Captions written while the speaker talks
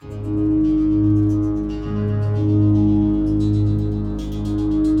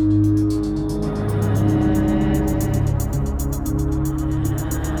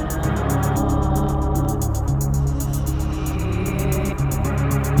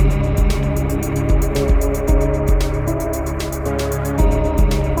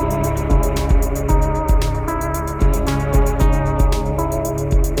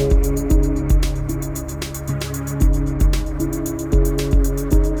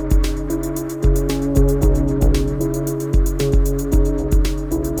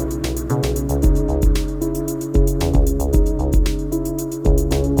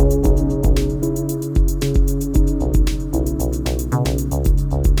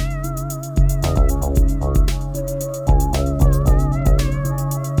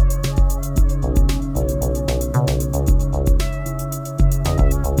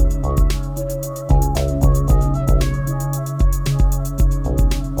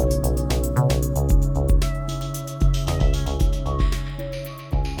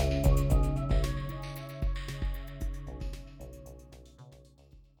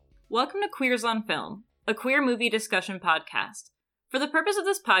Queers on Film, a queer movie discussion podcast. For the purpose of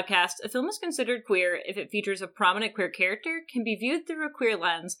this podcast, a film is considered queer if it features a prominent queer character, can be viewed through a queer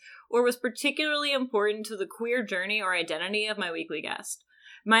lens, or was particularly important to the queer journey or identity of my weekly guest.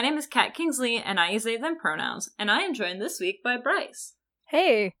 My name is Kat Kingsley, and I use they, them pronouns, and I am joined this week by Bryce.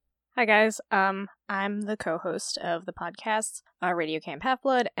 Hey! Hi guys, I'm the co-host of the podcast, Radio Camp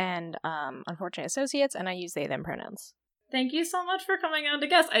Half-Blood, and Unfortunate Associates, and I use they, them pronouns. Thank you so much for coming on to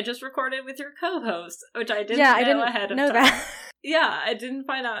guest. I just recorded with your co-host, which I didn't know ahead of time. That. Yeah, I didn't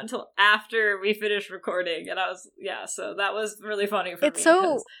find out until after we finished recording, and so that was really funny for me. It's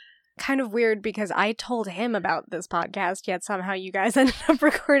so kind of weird because I told him about this podcast, yet somehow you guys ended up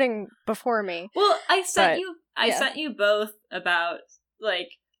recording before me. Well, I sent you both about,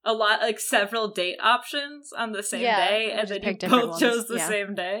 several date options on the same day, and then you both chose the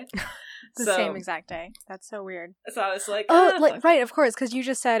same day. The same exact day. That's so weird. So I was like, right, of course, because you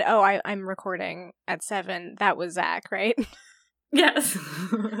just said, I'm recording at 7. That was Zach, right? Yes.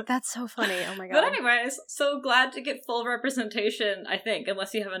 That's so funny. Oh my god. But anyways, so glad to get full representation, I think,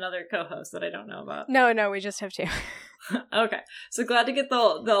 unless you have another co-host that I don't know about. No, we just have 2. Okay. So glad to get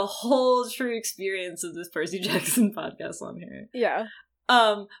the whole true experience of this Percy Jackson podcast on here. Yeah.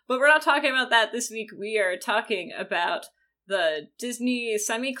 But we're not talking about that this week. We are talking about the Disney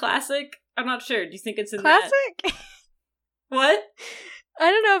semi-classic. I'm not sure. Do you think it's in classic? What?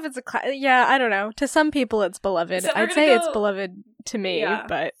 I don't know if it's a yeah, I don't know. To some people it's beloved. So I'd say it's beloved to me,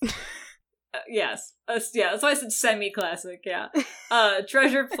 but yes. That's why I said semi-classic, yeah.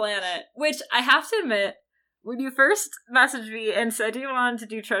 Treasure Planet, which I have to admit, when you first messaged me and said you wanted to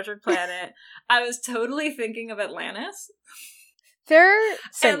do Treasure Planet, I was totally thinking of Atlantis. They're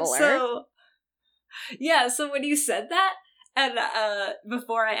similar. And so when you said that, and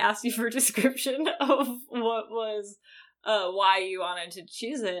before I asked you for a description of what was why you wanted to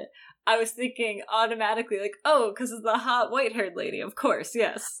choose it, I was thinking automatically because it's the hot white-haired lady, of course,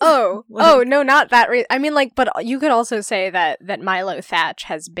 yes. No, not that I mean, but you could also say that Milo Thatch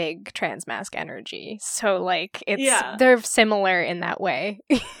has big transmask energy, so they're similar in that way.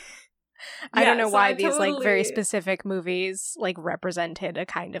 I don't know why these very specific movies represented a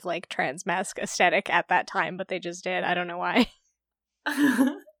kind of transmask aesthetic at that time, but they just did. I don't know why.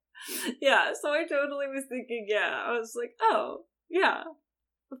 Yeah, so I totally was thinking, I was like, oh, yeah,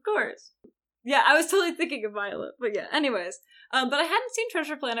 of course. Yeah, I was totally thinking of Violet, but yeah, anyways. But I hadn't seen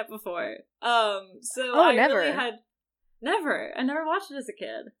Treasure Planet before. Never. I never watched it as a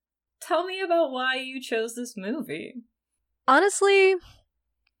kid. Tell me about why you chose this movie. Honestly,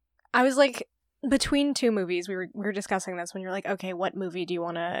 I was between 2 movies. We were discussing this when you're okay, what movie do you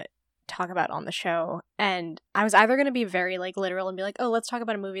want to talk about on the show? And I was either going to be very literal and be let's talk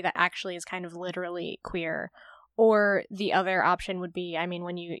about a movie that actually is kind of literally queer, or the other option would be,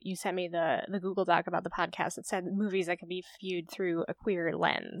 when you sent me the Google Doc about the podcast, it said movies that could be viewed through a queer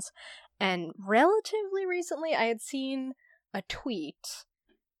lens. And relatively recently I had seen a tweet,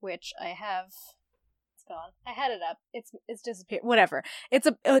 which I have gone. I had it up. It's disappeared. Whatever. It's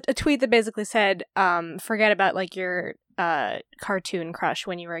a tweet that basically said, forget about your cartoon crush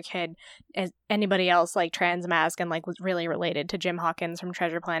when you were a kid. As anybody else transmask and was really related to Jim Hawkins from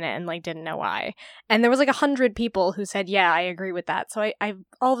Treasure Planet and didn't know why. And there was 100 people who said, yeah, I agree with that. So I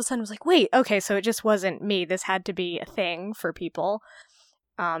all of a sudden was wait, okay, so it just wasn't me. This had to be a thing for people.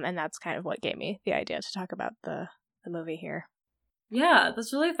 And that's kind of what gave me the idea to talk about the movie here. Yeah,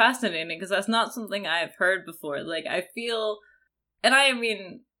 that's really fascinating because that's not something I've heard before. I feel, and I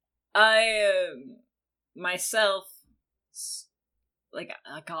myself,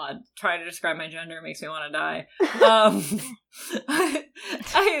 God, trying to describe my gender makes me want to die. I'm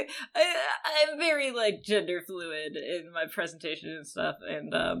very gender fluid in my presentation and stuff,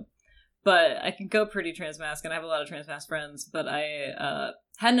 and but I can go pretty transmask, and I have a lot of transmask friends, but I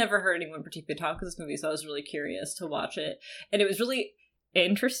had never heard anyone particularly talk about this movie, so I was really curious to watch it. And it was really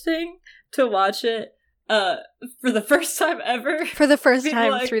interesting to watch it for the first time ever. For the first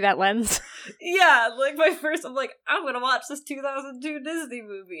time through that lens. Yeah, I'm gonna watch this 2002 Disney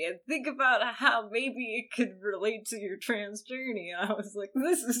movie and think about how maybe it could relate to your trans journey. And I was like,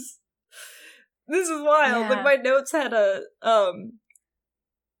 this is wild. Yeah. My notes had a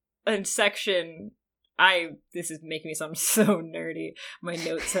section. This is making me sound so nerdy. My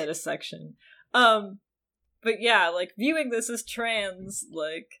notes had a section. But yeah, viewing this as trans,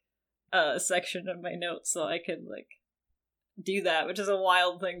 section of my notes, so I could do that, which is a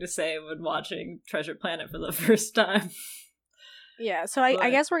wild thing to say when watching Treasure Planet for the first time. Yeah, so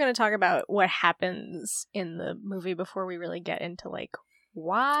I guess we're going to talk about what happens in the movie before we really get into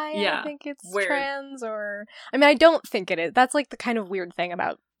why I think it's trans, or I don't think it is. That's the kind of weird thing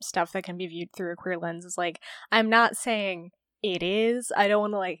about stuff that can be viewed through a queer lens is like, I'm not saying it is. I don't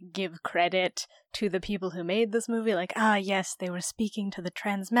want to like give credit to the people who made this movie, like, yes, they were speaking to the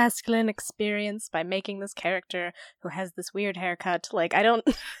transmasculine experience by making this character who has this weird haircut. Like, I don't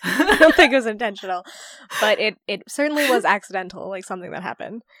think it was intentional, but it certainly was accidental, like something that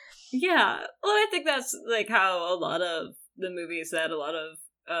happened. Yeah, well, I think that's like how a lot of the movies that a lot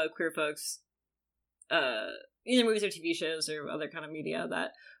of queer folks, either movies or TV shows or other kind of media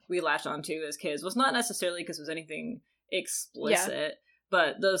that we latched onto as kids, was not necessarily because it was anything explicit,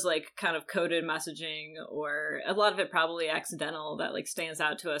 but those like kind of coded messaging, or a lot of it probably accidental, that like stands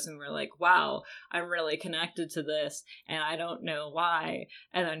out to us and we're like, wow, I'm really connected to this and I don't know why.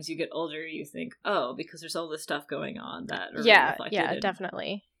 And then as you get older you think, oh, because there's all this stuff going on that are reflected in.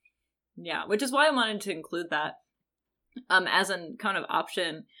 Definitely. Yeah, which is why I wanted to include that as a kind of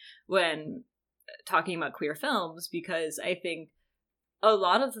option when talking about queer films, because I think a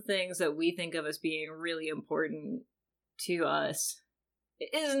lot of the things that we think of as being really important to us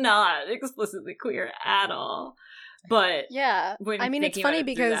is not explicitly queer at all. But yeah, I mean, it's funny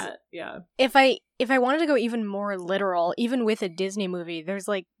because if I wanted to go even more literal, even with a Disney movie, there's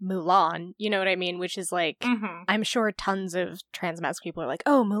like Mulan, you know what I mean? Which is like, I'm sure tons of transmasc people are like,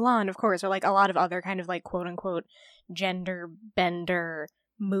 oh, Mulan, of course, or like a lot of other kind of like quote unquote gender bender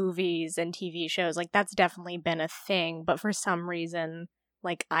movies and TV shows. Like that's definitely been a thing, but for some reason,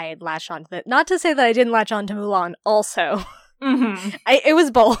 like I had latched onto that. Not to say that I didn't latch onto Mulan also. It was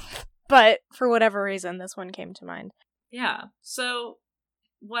both. But for whatever reason, this one came to mind. Yeah. So,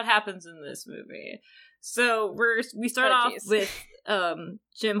 what happens in this movie? So we start off with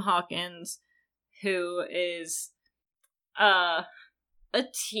Jim Hawkins, who is a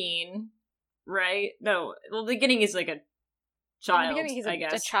teen, right? No, well, the beginning is like a child. In the beginning,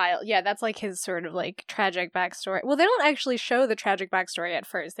 he's a child. Yeah, that's like his sort of like tragic backstory. Well, they don't actually show the tragic backstory at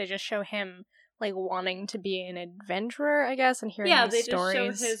first. They just show him like wanting to be an adventurer, I guess, and hearing these stories. Yeah, they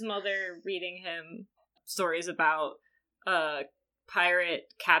just show his mother reading him stories about pirate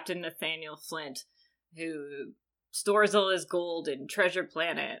Captain Nathaniel Flint, who stores all his gold in Treasure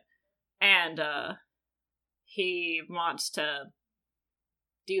Planet, and he wants to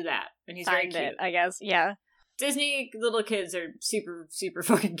do that, and he's very cute. I guess, yeah. Disney little kids are super, super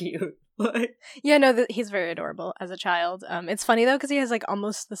fucking cute. Yeah, no, he's very adorable as a child. It's funny though because he has like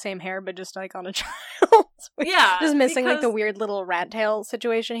almost the same hair, but just like on a child. Yeah, just missing like the weird little rat tail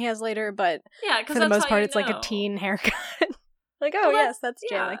situation he has later. But yeah, for the most part, it's like a teen haircut. Like, oh yes, that's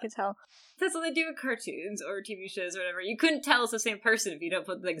Jim. I can tell. That's what they do with cartoons or TV shows or whatever. You couldn't tell it's the same person if you don't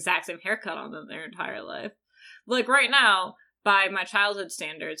put the exact same haircut on them their entire life. Like right now, by my childhood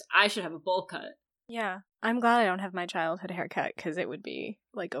standards, I should have a bowl cut. Yeah, I'm glad I don't have my childhood haircut because it would be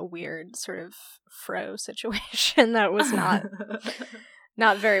like a weird sort of fro situation that was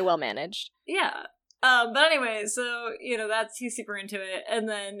not very well managed. Yeah. But anyway, so, he's super into it. And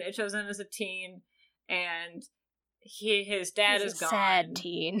then it shows him as a teen and his dad is gone. Sad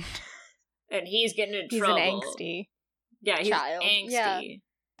teen. And he's getting into trouble. He's an angsty child. Angsty. Yeah.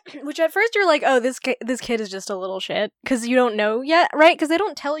 Which at first you're like, oh, this kid is just a little shit, because you don't know yet, right? Because they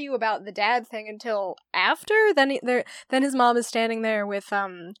don't tell you about the dad thing until after. Then his mom is standing there with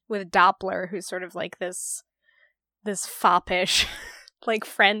Doppler, who's sort of like this foppish like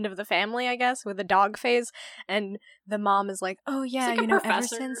friend of the family, I guess, with a dog face, and the mom is like, oh yeah, like ever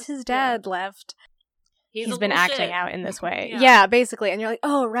since his dad left, he's been acting out in this way. Yeah, basically, and you're like,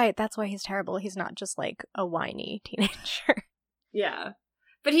 oh right, that's why he's terrible. He's not just like a whiny teenager. Yeah.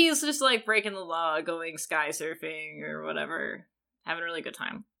 But he's just, like, breaking the law, going sky surfing or whatever. Having a really good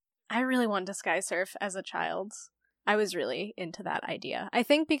time. I really wanted to sky surf as a child. I was really into that idea. I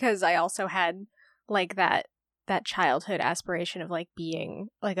think because I also had, like, that childhood aspiration of, like, being,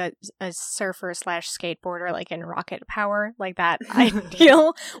 like, a surfer / skateboarder, like, in Rocket Power. Like, that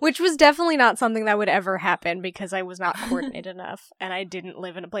ideal. Which was definitely not something that would ever happen because I was not coordinated enough. And I didn't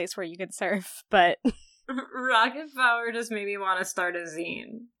live in a place where you could surf. But... Rocket Power just made me want to start a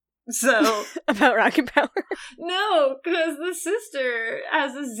zine. So about Rocket Power? No, because the sister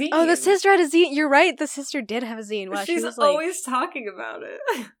has a zine. Oh, the sister had a zine. You're right. The sister did have a zine. Wow, she's always talking about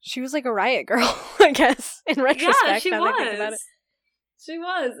it. She was like a riot girl, I guess. In retrospect, yeah, she was. She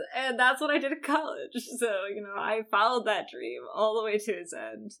was, and that's what I did in college. So I followed that dream all the way to its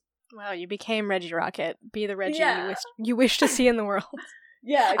end. Wow, you became Reggie Rocket. Be the Reggie you wish to see in the world.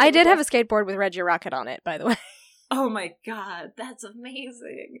 Yeah, I did have a skateboard with Reggie Rocket on it, by the way. Oh my god, that's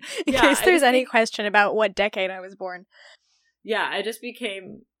amazing. In case there's any question about what decade I was born. Yeah, I just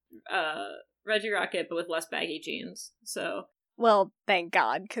became Reggie Rocket, but with less baggy jeans, so... Well, thank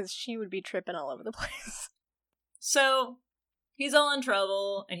god, because she would be tripping all over the place. So, he's all in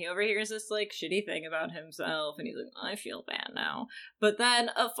trouble, and he overhears this, like, shitty thing about himself, and he's like, I feel bad now. But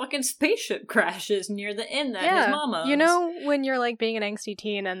then a fucking spaceship crashes near the inn that his mom owns. You know when you're, like, being an angsty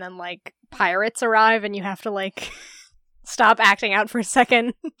teen, and then, like, pirates arrive, and you have to, like, stop acting out for a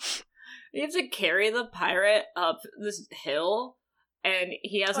second? You have to carry the pirate up this hill, and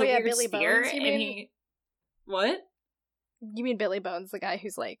he has a weird Billy spear, Bones, you and mean? he... What? You mean Billy Bones, the guy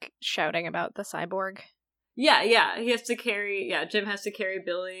who's, like, shouting about the cyborg? Yeah, he has to carry, Jim has to carry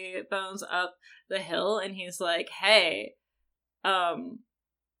Billy Bones up the hill, and he's like, hey,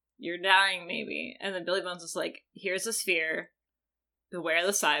 you're dying maybe. And then Billy Bones is like, here's a sphere, beware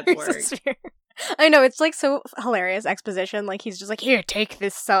the cyborg. I know, it's like so hilarious exposition, like he's just like, here, take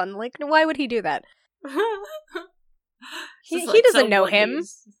this, son. Like, why would he do that? He doesn't know him.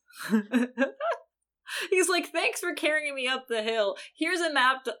 He's like, thanks for carrying me up the hill. Here's a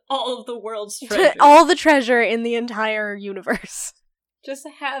map to all of the world's treasure. All the treasure in the entire universe. Just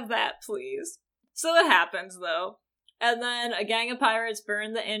have that, please. So it happens, though. And then a gang of pirates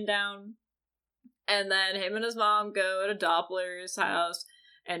burn the inn down. And then him and his mom go to Doppler's house.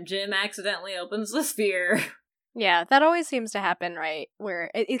 And Jim accidentally opens the sphere. Yeah, that always seems to happen, right? Where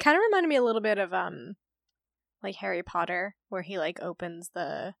it kind of reminded me a little bit of, like Harry Potter, where he, like, opens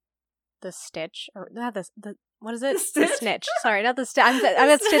the Stitch, or not the what is it? The Snitch. Sorry, not the Stitch. I've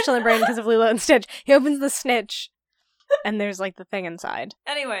got Stitch on the brain because of Lilo and Stitch. He opens the Snitch, and there's, like, the thing inside.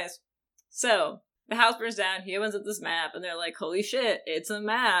 Anyways, so the house burns down. He opens up this map, and they're like, "Holy shit, it's a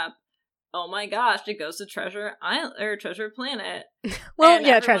map! Oh my gosh, it goes to Treasure Island or Treasure Planet." Well, and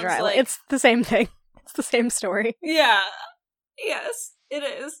yeah, Treasure Island. like, It's the same thing. It's the same story. Yeah. Yes, it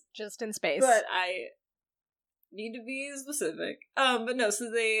is. Just in space. But I need to be specific. But no,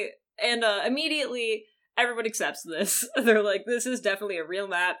 so they... And immediately, everyone accepts this. They're like, this is definitely a real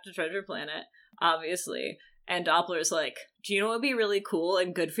map to Treasure Planet, obviously. And Doppler's like, do you know what would be really cool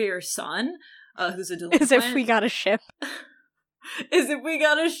and good for your son, who's a delinquent? As if we got a ship. Is if we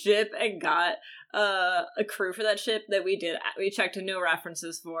got a ship and got a crew for that ship that we did. We checked no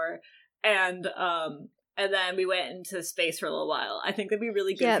references for. And then we went into space for a little while. I think that'd be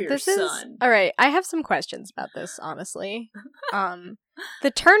really good for your son. Alright, I have some questions about this, honestly.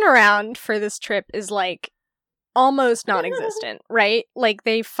 The turnaround for this trip is, like, almost non-existent, right? Like,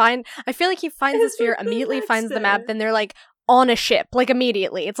 I feel like he finds the sphere, immediately finds the map, then they're, like, on a ship, like,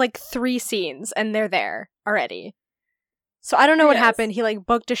 immediately. It's, like, 3 scenes, and they're there already. So I don't know what happened. He, like,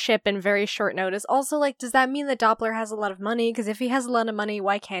 booked a ship in very short notice. Also, like, does that mean that Doppler has a lot of money? Because if he has a lot of money,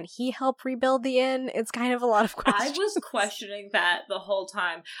 why can't he help rebuild the inn? It's kind of a lot of questions. I was questioning that the whole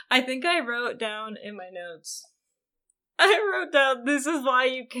time. I think I wrote down in my notes. This is why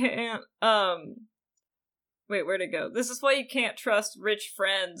you can't, wait, where'd it go? This is why you can't trust rich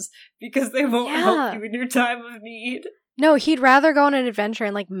friends, because they won't help you in your time of need. No, he'd rather go on an adventure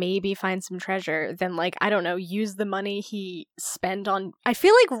and, like, maybe find some treasure than, like, I don't know, use the money he spent on... I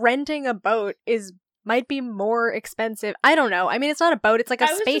feel like renting a boat might be more expensive. I don't know. I mean, it's not a boat, it's like a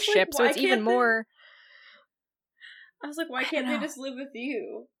spaceship, so it's even more... I was like, why can't they just live with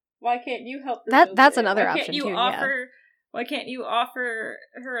you? Why can't you help them? That's another option, too, Why can't you offer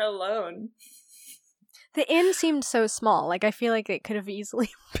her a loan? The inn seemed so small. Like, I feel like it could have easily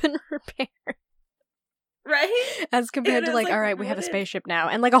been repaired. Right? As compared to, like, alright, we have a spaceship now.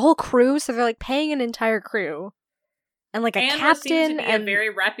 And, like, a whole crew, so they're, like, paying an entire crew. And, like, a captain. And a very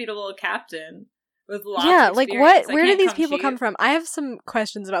reputable captain. With lots of experience. Like, what? Where did these people come from? I have some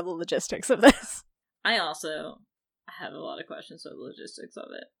questions about the logistics of this. I also have a lot of questions about the logistics of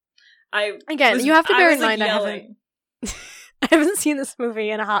it. You have to bear in mind I haven't seen this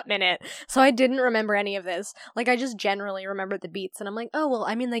movie in a hot minute, so I didn't remember any of this. Like, I just generally remembered the beats, and I'm like, oh, well,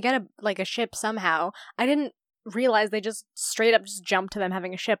 I mean, they get a ship somehow. I didn't realize they just straight up just jumped to them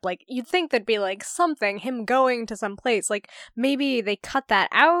having a ship. Like, you'd think there'd be, like, something, him going to some place. Like, maybe they cut that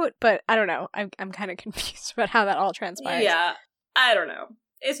out, but I don't know. I'm kind of confused about how that all transpires. Yeah, I don't know.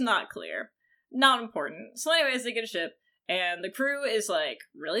 It's not clear. Not important. So anyways, they get a ship, and the crew is, like,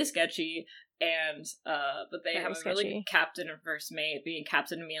 really sketchy. And, but they have a really good captain and first mate, being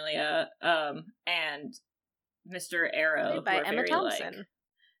Captain Amelia, and Mr. Arrow, played by Emma Thompson. Like,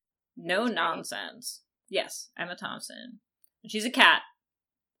 no nonsense. Yes, Emma Thompson. And she's a cat.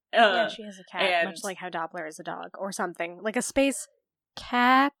 Yeah, she is a cat, much like how Doppler is a dog, or something. Like a space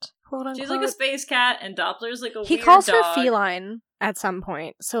cat, quote unquote. She's like a space cat, and Doppler's like a weird dog. He calls her feline at some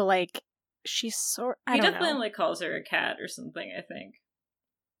point, so, like, she's I don't know. He definitely, like, calls her a cat or something, I think.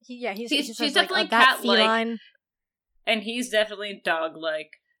 She's definitely like, cat-like, and he's definitely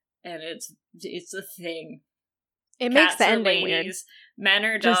dog-like, and it's a thing. It makes the are ending ladies, men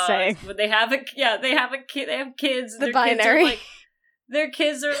are Just dogs. saying. But they have a kid. They have kids. The Their binary. Kids are like, their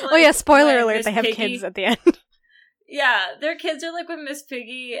kids are like. Oh yeah, spoiler when alert, Miss they have Piggy- kids at the end. Yeah, their kids are like when Miss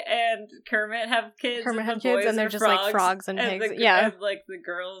Piggy and Kermit have kids. Kermit and have the kids, boys and they're are just like frogs and pigs. Yeah. And like the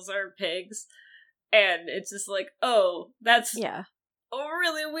girls are pigs. And it's just like, oh, that's Yeah. a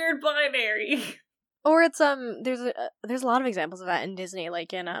really weird binary. Or it's there's a lot of examples of that in Disney,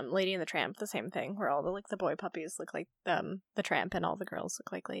 like in Lady and the Tramp, the same thing, where all the boy puppies look like the tramp and all the girls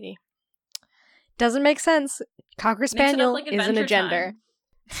look like Lady. Doesn't make sense. Cocker Spaniel like isn't a Adventure gender.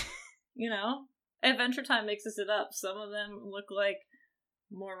 Time. You know? Adventure Time mixes it up. Some of them look like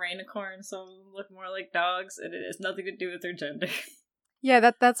more rainicorn, some of them look more like dogs, and it has nothing to do with their gender.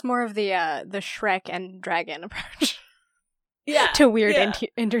 Yeah, that's more of the Shrek and dragon approach. Yeah. To weird yeah.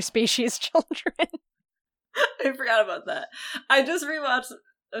 interspecies children. I forgot about that. I just rewatched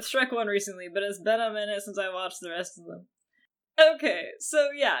Shrek 1 recently, but it's been a minute since I watched the rest of them. Okay, so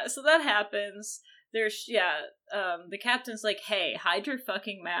that happens. There's, the captain's like, hey, hide your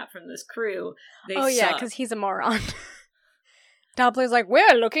fucking map from this crew. They Oh yeah, suck. because he's a moron. Doppler's like,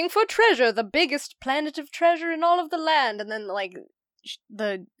 we're looking for treasure, the biggest planet of treasure in all of the land. And then, like,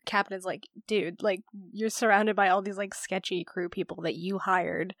 the captain's like, dude, like, you're surrounded by all these, like, sketchy crew people that you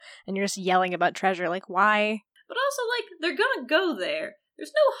hired, and you're just yelling about treasure. Like, why? But also, like, they're gonna go there.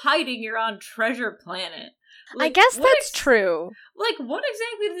 There's no hiding you're on Treasure Planet. Like, I guess what that's true. Like, what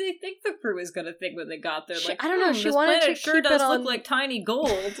exactly do they think the crew is gonna think when they got there? Like, I don't know, she this wanted planet to sure keep does it look on- like tiny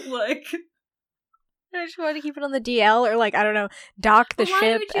gold. Like, I just want to keep it on the DL, or, like, I don't know, dock the But why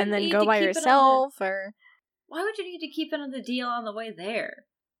ship would you and then need go to by keep it on yourself, or... why would you need to keep it on the deal on the way there?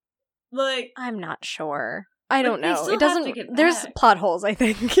 Like, I'm not sure. I But don't they know. still It have doesn't. to get There's back. plot holes, I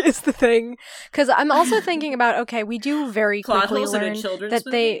think, is the thing. Because I'm also thinking about, okay, we do very plot quickly holes in learn a children's that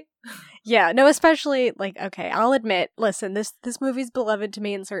movie? they. Yeah, no, especially like, okay, I'll admit. Listen, this movie's beloved to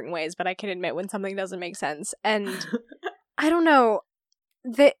me in certain ways, but I can admit when something doesn't make sense. And I don't know.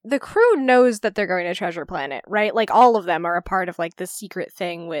 The crew knows that they're going to Treasure Planet, right? Like all of them are a part of like this secret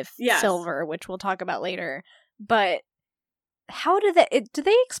thing with Yes. Silver, which we'll talk about later. But how do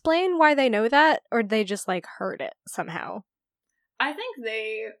they explain why they know that, or they just like heard it somehow? I think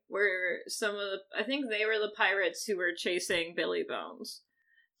they were the pirates who were chasing Billy Bones.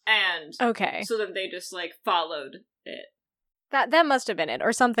 And Okay, so then they just like followed it. that must have been it,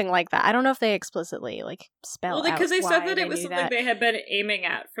 or something like that. I don't know if they explicitly like spell Well, out because they said why that it was knew something that. they had been aiming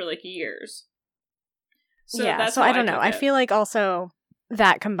at for like years. So yeah, that's so how I don't know. took I it. feel like also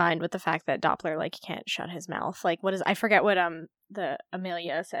that combined with the fact that Doppler like can't shut his mouth. Like what is I forget what the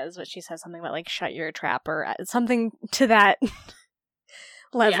Amelia says, but she says something about like shut your trap or something to that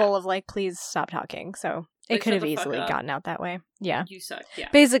level of like please stop talking. So it Like, could shut have the fuck easily up. gotten out that way. Yeah. You suck. Yeah.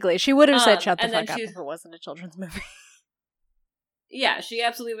 Basically, she would have said shut the and then fuck up she's- if it wasn't a children's movie. Yeah, she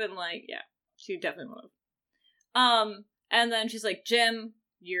absolutely been like, yeah, she definitely would have. And then she's like, Jim,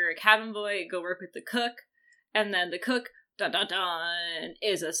 you're a cabin boy, go work with the cook. And then the cook, dun dun dun,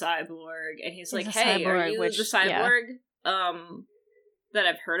 is a cyborg. And he's like, Is a hey, are cyborg, you which- the cyborg that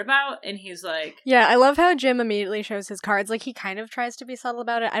I've heard about? And he's like, Yeah, I love how Jim immediately shows his cards. Like, he kind of tries to be subtle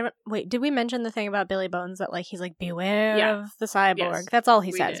about it. Wait, did we mention the thing about Billy Bones that, like, he's like, beware Yeah. of the cyborg? Yes, That's all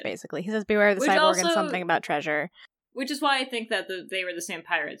he we says, did. basically. He says, beware of the Which cyborg and also- something about treasure. which is why I think that they were the same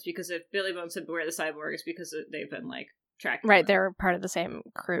pirates, because if Billy Bones said beware the cyborg, it's because they've been, like, tracking Right, them. they're part of the same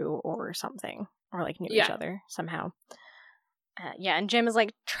crew or something. Or, like, knew each Yeah. other somehow. Yeah, and Jim is,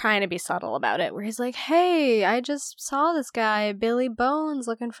 like, trying to be subtle about it, where he's like, hey, I just saw this guy, Billy Bones,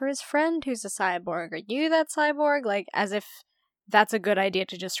 looking for his friend who's a cyborg. Are you that cyborg? Like, as if that's a good idea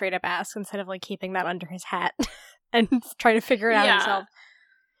to just straight up ask instead of, like, keeping that under his hat and trying to figure it out himself.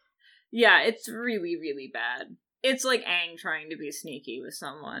 Yeah, it's really, really bad. It's like Aang trying to be sneaky with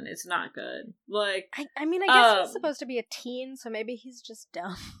someone. It's not good. Like, I mean, I guess he's Um, supposed to be a teen, so maybe he's just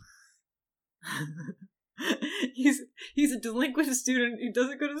dumb. he's a delinquent student. He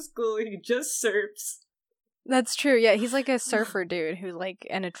doesn't go to school. He just surfs. That's true, yeah, he's like a surfer dude who's like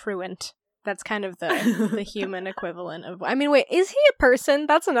a truant. That's kind of the human equivalent of... I mean, wait, is he a person?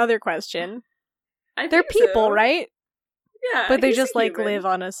 That's another question. I They're think people, so. right? Yeah, But they he's a just like human. live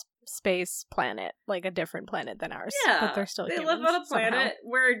on a space planet, like a different planet than ours. Yeah, But they're still they humans, live on a somehow. planet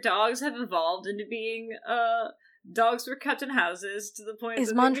where dogs have evolved into being dogs were kept in houses to the point Is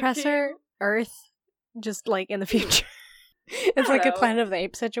that they Montresor became- Earth just like in the future? I It's like a don't know. Planet of the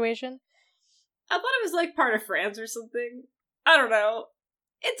Apes situation. I thought it was like part of France or something. I don't know.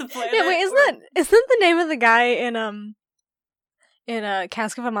 It's a planet. Yeah, wait, where- isn't the name of the guy in a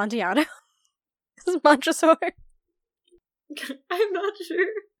Cask of Amontillado? Is Montresor? I'm not sure.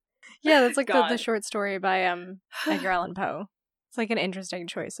 Yeah, that's like the God. short story by Edgar Allan Poe. It's like an interesting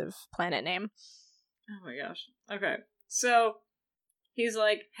choice of planet name. Oh my gosh. Okay. So he's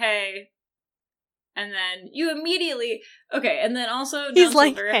like, hey. And then you immediately... Okay, and then also John He's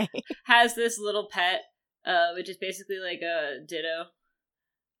like, Silver hey. has this little pet, which is basically like a Ditto.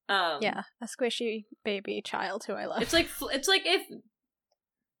 Yeah, a squishy baby child who I love. It's like if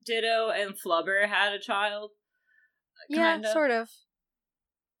Ditto and Flubber had a child. Yeah, Kinda. sort of.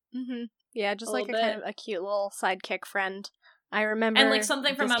 Mm-hmm. Yeah, just A like a little kind bit. of a cute little sidekick friend. I remember, And like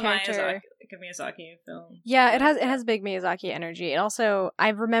something from this a character... Miyazaki film. Yeah, it has big Miyazaki energy. It also, I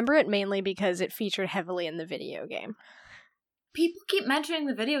remember it mainly because it featured heavily in the video game. People keep mentioning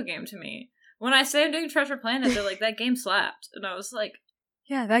the video game to me. When I say I'm doing Treasure Planet, they're like, that game slapped. And I was like...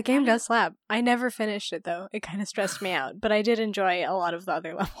 Yeah, that game does slap. I never finished it, though. It kind of stressed me out. But I did enjoy a lot of the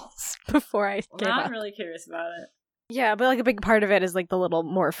other levels before I gave Now up. I'm really curious about it. Yeah, but like a big part of it is like the little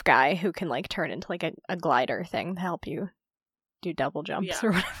morph guy who can like turn into like a glider thing to help you do double jumps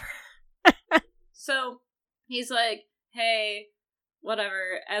or whatever. So he's like, hey,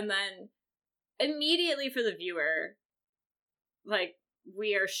 whatever. And then immediately for the viewer, like,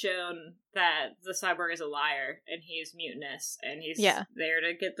 we are shown that the cyborg is a liar and he's mutinous and he's there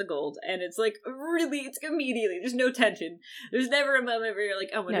to get the gold. And it's like, really, it's immediately, there's no tension. There's never a moment where you're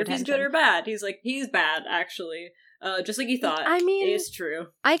like, I wonder if he's good or bad. He's like, he's bad, actually. Just like you thought. I mean, it is true.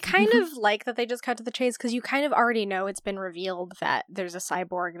 I kind of like that they just cut to the chase because you kind of already know it's been revealed that there's a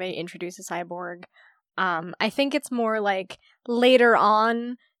cyborg. They introduce a cyborg. I think it's more like later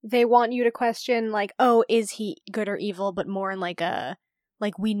on they want you to question like, oh, is he good or evil? But more in like a,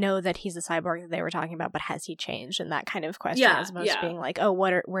 like, we know that he's a cyborg that they were talking about, but has he changed? And that kind of question, as opposed to being like, oh,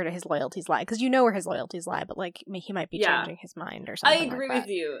 where do his loyalties lie? Because you know where his loyalties lie, but like he might be changing his mind or something. I agree with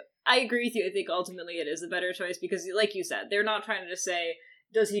you. I think ultimately it is a better choice because, like you said, they're not trying to say,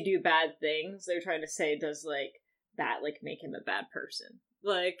 does he do bad things? They're trying to say, does like that like make him a bad person?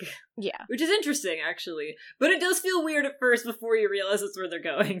 Like, yeah, which is interesting actually, but it does feel weird at first before you realize that's where they're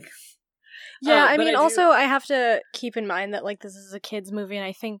going. Yeah, I mean, also I have to keep in mind that like this is a kids movie, and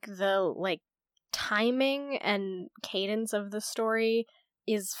I think the like timing and cadence of the story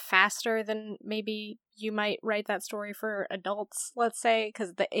is faster than maybe you might write that story for adults, let's say,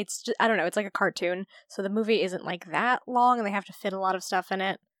 because it's just, I don't know, it's like a cartoon, so the movie isn't like that long, and they have to fit a lot of stuff in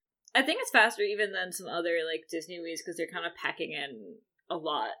it. I think it's faster even than some other like Disney movies because they're kind of packing in a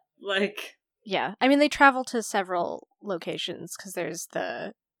lot. Like, yeah, I mean, they travel to several locations because there's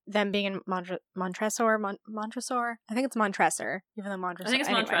them being in Montresor. I think it's Montresor, even though Montresor. I think it's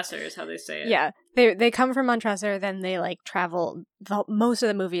anyway. Montresor is how they say it. Yeah, they come from Montresor, then they like travel. Most of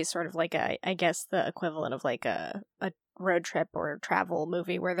the movie is sort of like I guess the equivalent of like a road trip or travel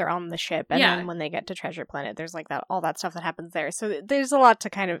movie where they're on the ship, and then when they get to Treasure Planet, there's like all that stuff that happens there. So there's a lot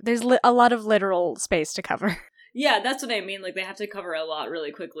to there's a lot of literal space to cover. Yeah, that's what I mean. Like, they have to cover a lot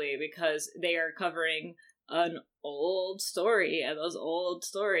really quickly because they are covering an old story, and those old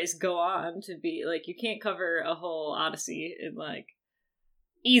stories go on to be, like, you can't cover a whole Odyssey in, like,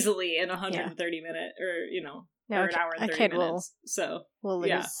 easily in 130 minute, or, you know, or an hour and 30 minutes. We'll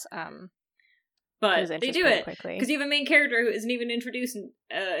lose, but they do it, because you have a main character who isn't even introduced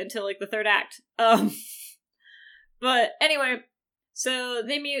until, like, the third act. But, anyway... So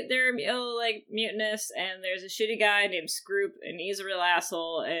they're like mutinous, and there's a shitty guy named Scroop, and he's a real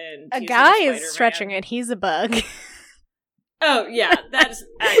asshole. And a guy is stretching it. He's a bug. Oh yeah, that's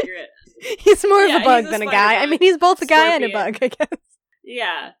accurate. He's more of a bug than a guy. I mean, he's both a guy and a bug, I guess.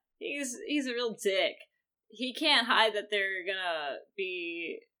 Yeah, he's a real dick. He can't hide that they're gonna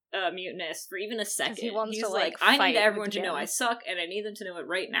be mutinous for even a second. He wants he's to like, I need everyone to know I suck, and I need them to know it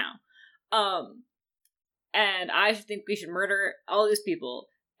right now. And I think we should murder all these people.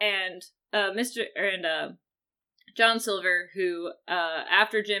 And John Silver, who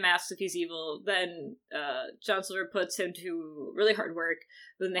after Jim asks if he's evil, then John Silver puts him to really hard work.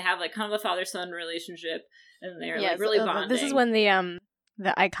 Then they have like kind of a father-son relationship, and they're like really bonding. This is when the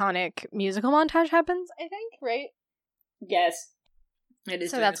iconic musical montage happens, I think, right? Yes, it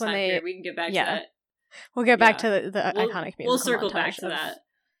is. So that's when we can get back to that. We'll get back to the iconic musical. We'll circle montage back to that.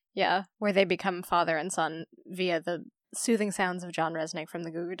 Yeah, where they become father and son via the soothing sounds of John Resnick from the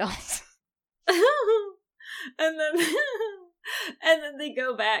Goo Goo Dolls. and then they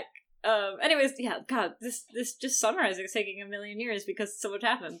go back. Anyways, yeah, God, this just summarizing is taking a million years because so much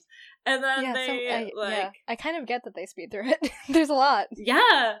happens. And then I kind of get that they speed through it. There's a lot.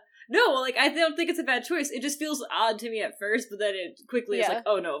 Yeah. No, well, like, I don't think it's a bad choice. It just feels odd to me at first, but then it quickly is like,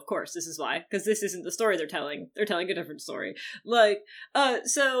 oh no, of course, this is why. Because this isn't the story they're telling. They're telling a different story. Like,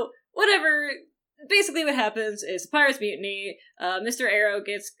 so, whatever. basically what happens is Pirates Mutiny, Mr. Arrow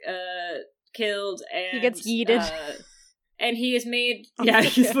gets killed, and he gets yeeted. And he is made,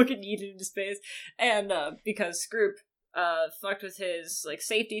 he's fucking yeeted into space, and because Scroop fucked with his like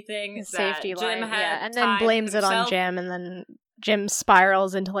safety thing, His that safety Jim line, had and then tied blames it on himself. Jim, and then Jim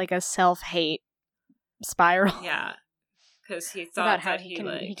spirals into like a self-hate spiral. Yeah, because he thought About how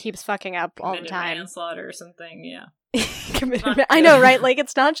that he keeps fucking up all the committed time. manslaughter or something. Yeah, I know, right? Like,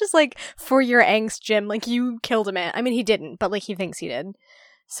 it's not just like for your angst, Jim. Like, you killed a man. I mean, he didn't, but like he thinks he did.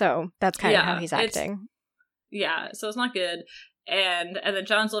 So that's kind of how he's acting. Yeah, so it's not good. And then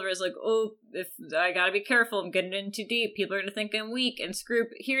John Silver is like, oh, if I gotta be careful, I'm getting in too deep. People are gonna think I'm weak. And Scroop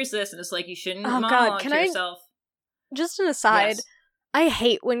hears this, and it's like, you shouldn't monologue to yourself. Just an aside, Yes. I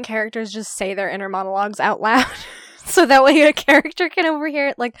hate when characters just say their inner monologues out loud. So that way a character can overhear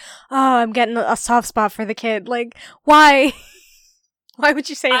it. Like, oh, I'm getting a soft spot for the kid. Like, why? Why would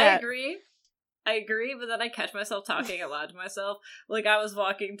you say that? I agree, but then I catch myself talking out loud to myself. Like, I was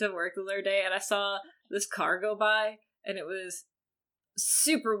walking to work the other day, and I saw this car go by, and it was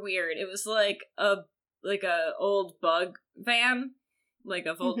super weird. It was like a old bug van, like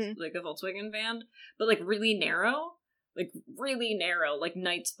a Volkswagen van, but like really narrow, like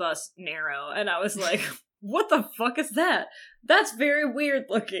Knight's bus narrow. And I was like, what the fuck is that? That's very weird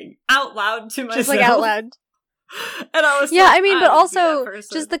looking. Out loud to myself. Just like out loud. And I was I mean, but also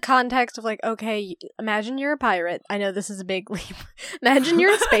just the context of like, okay, imagine you're a pirate. I know this is a big leap. Imagine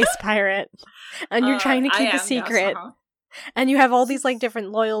you're a space pirate and you're trying to keep a secret. Yes, and you have all these like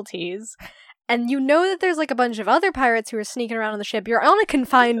different loyalties. And you know that there's like a bunch of other pirates who are sneaking around on the ship. You're on a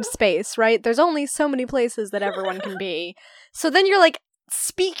confined space, right? There's only so many places that everyone can be. So then you're like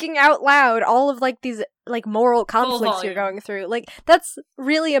speaking out loud all of like these like moral conflicts you're going through. Like, that's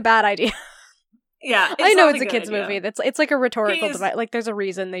really a bad idea. Yeah, I know it's a kids movie. It's like a rhetorical device. Like, there's a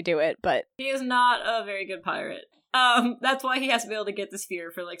reason they do it, but he is not a very good pirate. That's why he has to be able to get the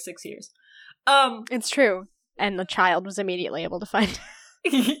sphere for like 6 years. It's true. And the child was immediately able to find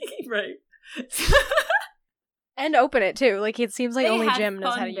it. Right. And open it too. Like, it seems like They only had Jim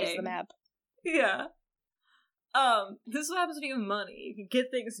knows how to funding. use the map. Yeah. This is what happens when you have money. You can get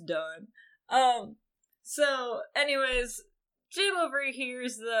things done. So, anyways, Jim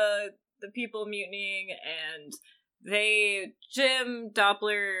overhears the people mutinying, and Jim,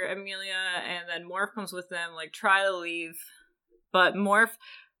 Doppler, Amelia, and then Morph comes with them, like, try to leave, but Morph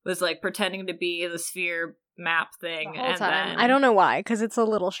was, like, pretending to be the sphere map thing, The whole and time. then... I don't know why, because it's a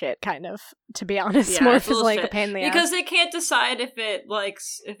little shit, kind of, to be honest. Yeah, Morph is, like, a pain in the ass. because they can't decide if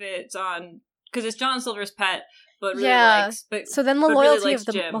it's on... Because it's John Silver's pet, but really likes... But, so then the but loyalty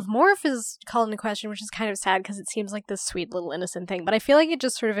really of Morph is called into question, which is kind of sad because it seems like this sweet little innocent thing. But I feel like it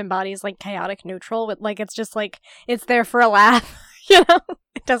just sort of embodies like chaotic neutral. With like, it's just like it's there for a laugh, you know?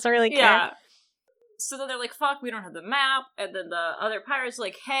 It doesn't really care. Yeah. So then they're like, "Fuck, we don't have the map." And then the other pirates are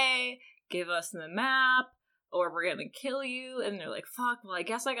like, "Hey, give us the map, or we're gonna kill you." And they're like, "Fuck, well, I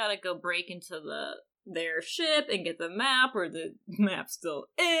guess I gotta go break into their ship and get the map, where the map still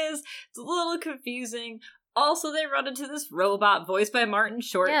is." It's a little confusing. Also, they run into this robot voiced by Martin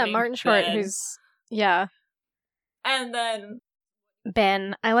Short. Yeah, Martin Short, Ben. who's and then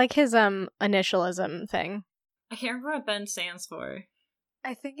Ben. I like his initialism thing. I can't remember what Ben stands for.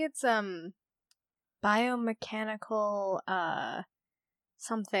 I think it's biomechanical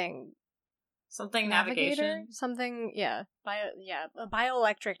something Navigation. Something, a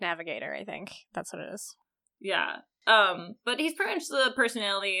bioelectric navigator. I think that's what it is. Yeah. But he's pretty much the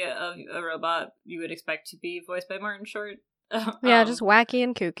personality of a robot you would expect to be voiced by Martin Short. Yeah, just wacky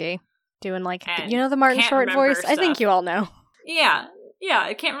and kooky. Doing like, the Martin can't Short voice? remember I think stuff. you all know. Yeah,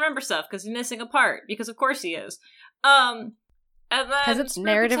 I can't remember stuff because he's missing a part, because of course he is. And then because it's Scroop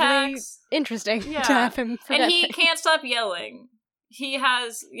narratively attacks, interesting Yeah. to have him forget and he things. can't stop yelling. He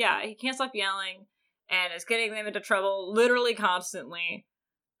can't stop yelling, and it's getting them into trouble literally constantly.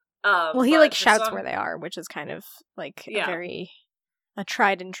 Well, he like shouts where they are, which is kind of like a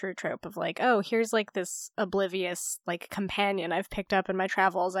tried and true trope of like, oh, here's like this oblivious like companion I've picked up in my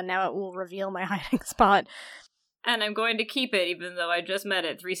travels, and now it will reveal my hiding spot. And I'm going to keep it, even though I just met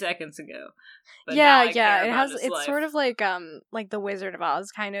it 3 seconds ago. But It's sort of like the Wizard of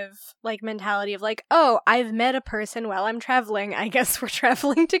Oz kind of like mentality of like, oh, I've met a person while I'm traveling. I guess we're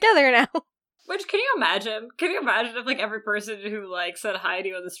traveling together now. Which, can you imagine? Can you imagine if like every person who like said hi to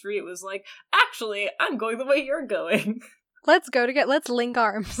you on the street was like, actually, I'm going the way you're going. Let's go together. Let's link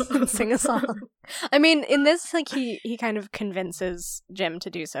arms and sing a song. I mean, in this, like, he kind of convinces Jim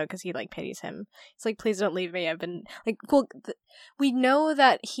to do so because he, like, pities him. He's like, please don't leave me. I've been, like, cool. We know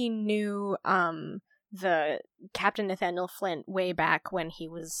that he knew, the Captain Nathaniel Flint way back when he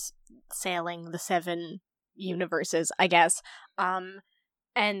was sailing the 7 universes, I guess.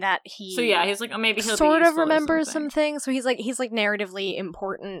 And that he So yeah, he's like, oh, maybe he'll sort be of useful or remembers something. some things. So he's like narratively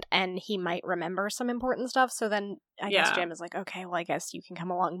important, and he might remember some important stuff. So then I guess Yeah. Jim is like, okay, well, I guess you can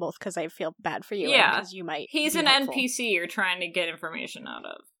come along both because I feel bad for you. Yeah. Because you might. He's be an helpful. NPC you're trying to get information out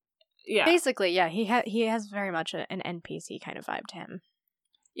of. Yeah. Basically, yeah. He has very much an NPC kind of vibe to him.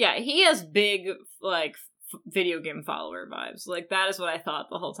 Yeah, he has big, like, video game follower vibes. Like, that is what I thought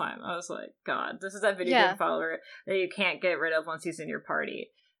the whole time. I was like, God, this is that video game follower that you can't get rid of once he's in your party.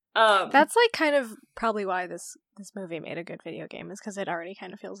 That's, like, kind of probably why this movie made a good video game, is because it already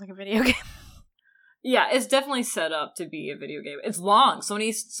kind of feels like a video game. Yeah, it's definitely set up to be a video game. It's long. So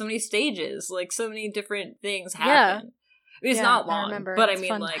many stages. Like, so many different things happen. Yeah. I mean, it's not long, but I mean,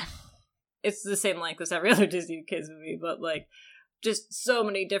 fun. like, it's the same length as every other Disney Kids movie, but, like, just so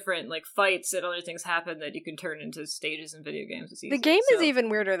many different, like, fights and other things happen that you can turn into stages in video games. It's easy. The game is even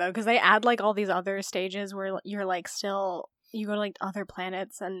weirder, though, because they add, like, all these other stages where you're, like, still... You go to, like, other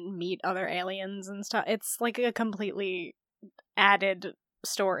planets and meet other aliens and stuff. It's, like, a completely added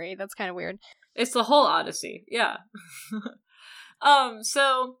story. That's kind of weird. It's the whole Odyssey. Yeah.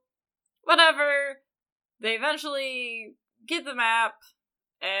 So, whatever. They eventually get the map,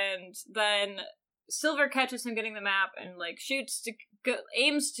 and then Silver catches him getting the map and, like,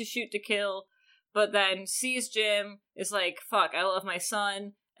 aims to shoot to kill, but then sees Jim, is like, fuck, I love my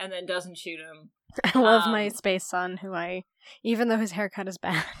son, and then doesn't shoot him. I love my space son, who even though his haircut is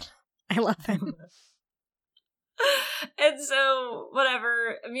bad, I love him. And so,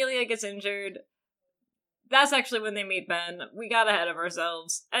 whatever, Amelia gets injured. That's actually when they meet Ben. We got ahead of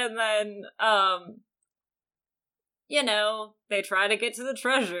ourselves. And then, they try to get to the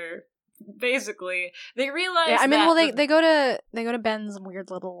treasure. Basically, they realize. Yeah, I mean, they go to Ben's weird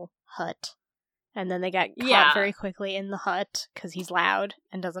little hut, and then they get caught very quickly in the hut because he's loud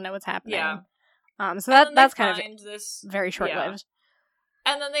and doesn't know what's happening. Yeah. So that's kind of this very short-lived.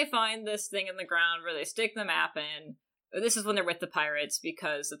 And then they find this thing in the ground where they stick the map in. This is when they're with the pirates,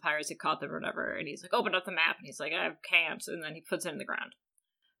 because the pirates had caught them or whatever, and he's like, open up the map, and he's like, I can't, and then he puts it in the ground.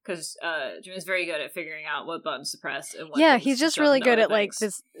 Because Jim is very good at figuring out what buttons to press and what he's just really good at, like,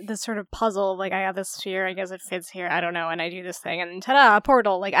 this sort of puzzle, like, I have this sphere, I guess it fits here, I don't know, and I do this thing, and ta-da, a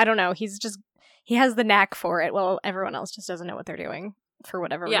portal, like, I don't know, he has the knack for it, while everyone else just doesn't know what they're doing. For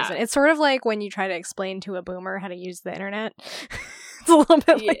whatever reason. It's sort of like when you try to explain to a boomer how to use the internet. It's a little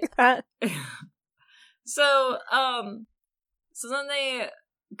bit like that. So then I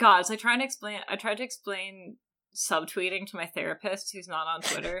tried to explain subtweeting to my therapist who's not on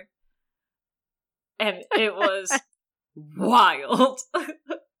Twitter. And it was wild.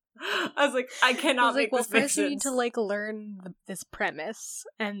 I was like, I cannot make this make sense. First you need to, like, learn this premise,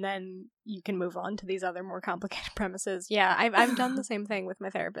 and then you can move on to these other more complicated premises. Yeah, I've done the same thing with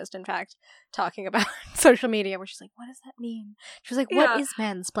my therapist, in fact, talking about social media, where she's like, what does that mean? She was like, what is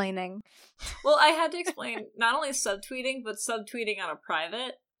mansplaining? Well, I had to explain not only subtweeting, but subtweeting on a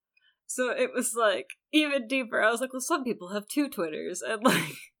private. So it was, like, even deeper. I was like, well, some people have 2 Twitters, and,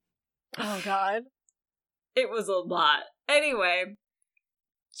 like... Oh, God. It was a lot. Anyway...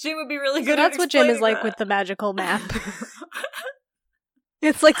 Jim would be really good at that's what Jim is like that. with the magical map.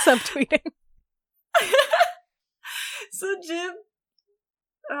 It's like subtweeting. So Jim...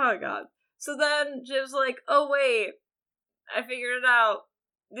 Oh, God. So then Jim's like, oh, wait. I figured it out.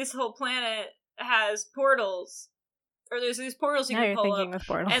 This whole planet has portals. Or there's these portals you can pull up. With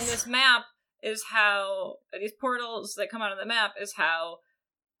portals. And this map is how... These portals that come out of the map is how...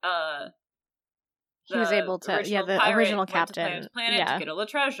 he was able to, the original captain, to to get all the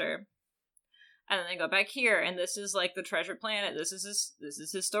treasure, and then they go back here, and this is like the treasure planet. This is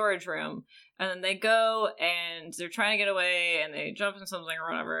his storage room, and then they go and they're trying to get away, and they jump in something or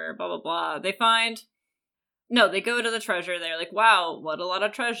whatever. Blah blah blah. They go to the treasure. They're like, wow, what a lot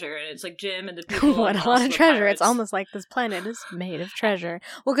of treasure, and it's like Jim and the people. What a lot of treasure! It's almost like this planet is made of treasure.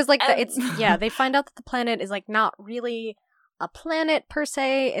 Well, because like they find out that the planet is like not really a planet per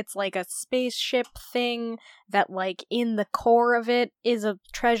se. It's like a spaceship thing that, like, in the core of it is a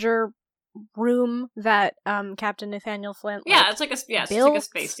treasure room that Captain Nathaniel Flint it's like a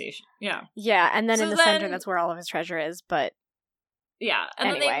space station. And then in the center that's where all of his treasure is. But and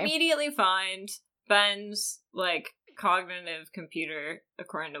then they immediately find Ben's, like, cognitive computer,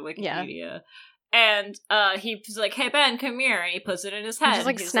 according to Wikipedia. And he's like, hey, Ben, come here. And he puts it in his head. He just,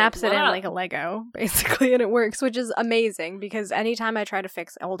 like, snaps it in like a Lego, basically, and it works, which is amazing, because anytime I try to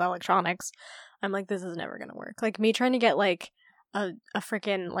fix old electronics, I'm like, this is never going to work. Like, me trying to get, like, a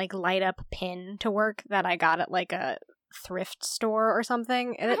freaking, like, light-up pin to work that I got at, like, a thrift store or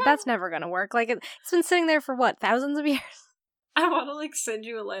something. That's never gonna work. Like, it's been sitting there for what, thousands of years? I want to like send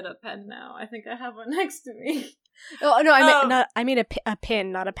you a light up pen now. I think I have one next to me. Oh no, I mean a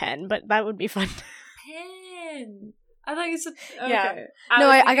pin, not a pen, but that would be fun. Pin. I thought you said okay.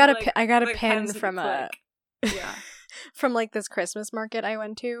 Yeah. I got a pin from yeah. from like this Christmas market I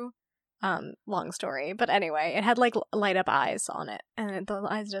went to. Long story, but anyway, it had like light up eyes on it, and the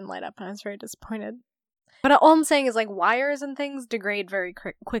eyes didn't light up, and I was very disappointed. But all I'm saying is, like, wires and things degrade very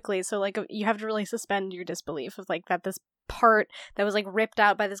quickly, so like you have to really suspend your disbelief of like that this part that was like ripped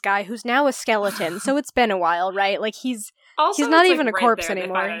out by this guy who's now a skeleton. So it's been a while, right? Like he's not even a corpse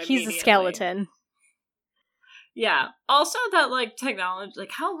anymore. He's a skeleton. Yeah. Also, that like technology,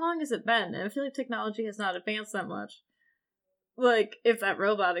 like how long has it been? And I feel like technology has not advanced that much. Like, if that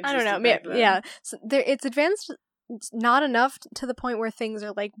robot existed. I don't know. Yeah. So it's advanced not enough to the point where things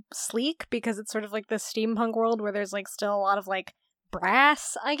are, like, sleek, because it's sort of like this steampunk world where there's, like, still a lot of, like,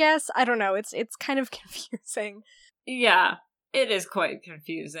 brass, I guess. I don't know. It's kind of confusing. Yeah, it is quite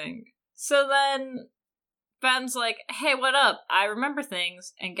confusing. So then Ben's like, hey, what up? I remember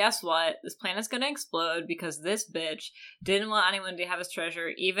things, and guess what? This planet's gonna explode because this bitch didn't want anyone to have his treasure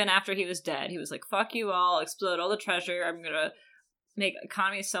even after he was dead. He was like, fuck you all, explode all the treasure, I'm gonna make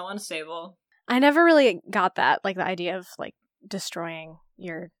economy so unstable. I never really got that, like the idea of like destroying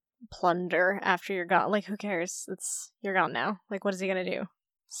your plunder after you're gone. Like, who cares? You're gone now. Like, what is he gonna do?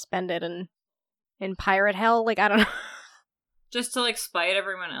 Spend it in pirate hell? Like, I don't know. Just to like spite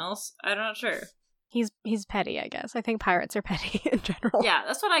everyone else? I'm not sure. He's petty, I guess. I think pirates are petty in general. Yeah,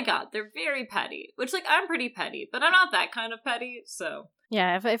 that's what I got. They're very petty. Which, like, I'm pretty petty, but I'm not that kind of petty, so.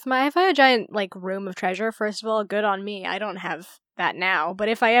 Yeah, if I had a giant, like, room of treasure, first of all, good on me. I don't have that now, but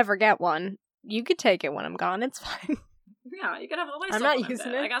if I ever get one, you could take it when I'm gone. It's fine. Yeah, you could have all my stuff. I'm not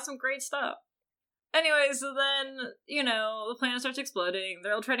using it. I got some great stuff. Anyway, so then, you know, the planet starts exploding.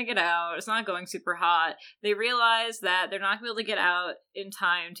 They're all trying to get out. It's not going super hot. They realize that they're not going to be able to get out in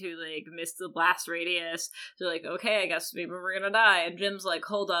time to, like, miss the blast radius. They're like, okay, I guess maybe we're going to die. And Jim's like,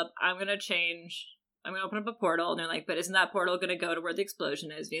 hold up, I'm going to change. I'm going to open up a portal. And they're like, but isn't that portal going to go to where the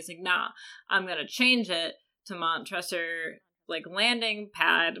explosion is? And he's like, nah, I'm going to change it to Montressor, like, landing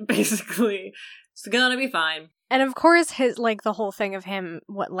pad, basically. It's going to be fine. And of course, his, like, the whole thing of him,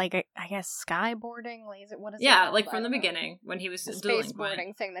 what, like, I guess skyboarding? What is it? Yeah, like, from the beginning, when he was the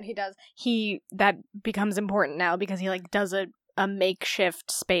spaceboarding thing that he does. That becomes important now because he, like, does a makeshift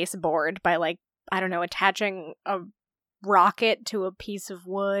space board by, like, I don't know, attaching a rocket to a piece of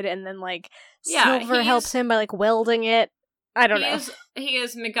wood, and then, like, Silver helps him by, like, welding it. I don't know. He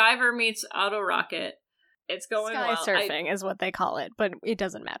is MacGyver meets Auto Rocket. It's going Sky well. surfing is what they call it, but it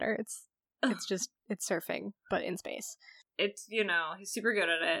doesn't matter. It's surfing, but in space. It's, you know, he's super good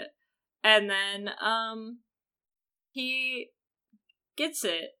at it. And then, he gets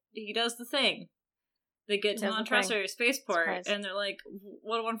it. He does the thing. They get to Montressor Spaceport, and they're like,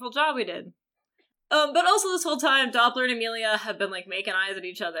 what a wonderful job we did. But also this whole time, Doppler and Amelia have been, like, making eyes at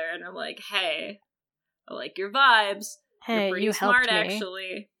each other, and I'm like, hey, I like your vibes. Hey, you're pretty smart,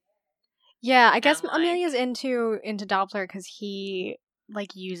 actually. Yeah, I guess Amelia's into Doppler because he,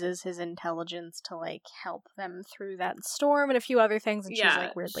 like, uses his intelligence to, like, help them through that storm and a few other things, and she's,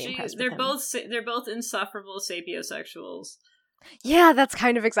 like, weirdly impressed with him. They're both insufferable sapiosexuals. Yeah, that's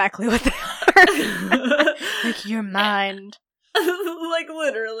kind of exactly what they are. Like, your mind. Like,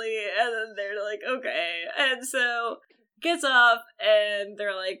 literally. And then they're like, okay. And so, gets off, and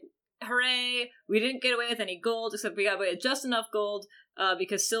they're like, hooray, we didn't get away with any gold, except we got away with just enough gold,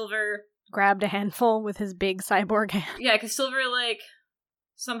 because Silver grabbed a handful with his big cyborg hand. Yeah, because Silver, like,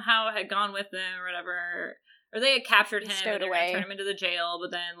 somehow had gone with them or whatever, or they had captured him and they were gonna turn him into the jail,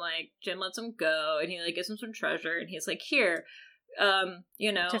 but then, like, Jim lets him go, and he, like, gives him some treasure, and he's like, here,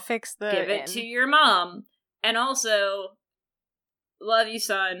 you know, to fix the give it to your mom, and also, love you,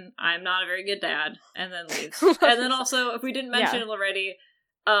 son, I'm not a very good dad, and then leaves. And then also, if we didn't mention it already,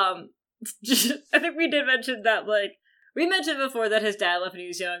 I think we did mention that, like, we mentioned before that his dad left when he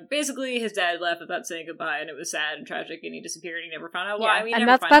was young. Basically, his dad left without saying goodbye, and it was sad and tragic, and he disappeared, and he never found out why. Yeah, and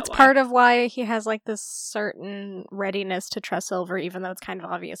that's part of why he has, like, this certain readiness to trust Silver, even though it's kind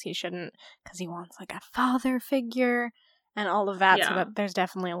of obvious he shouldn't, because he wants, like, a father figure, and all of that, so that there's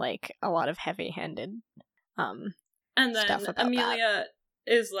definitely, like, a lot of heavy-handed and then stuff about Amelia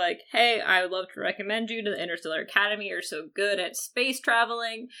is like, hey, I would love to recommend you to the Interstellar Academy, you're so good at space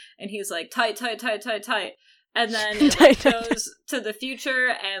traveling, and he's like, tight. And then it like, goes to the future,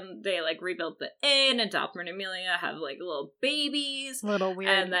 and they like rebuild the inn, and Dopper and Amelia have like little babies, little weird,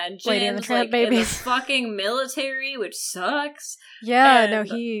 and then Lady and the Jim's Tramp like babies. in the fucking military, which sucks. Yeah, and... no,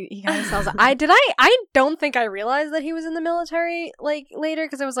 he kind of sells it. I don't think I realized that he was in the military like later,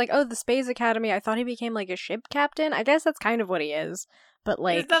 because I was like, oh, the Space Academy. I thought he became like a ship captain. I guess that's kind of what he is. But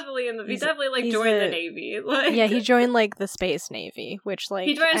like, he's definitely in the. He definitely like joined the Navy. Like, yeah, he joined like the Space Navy, which like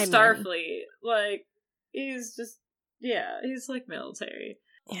he joined Starfleet. Like, he's just he's like military.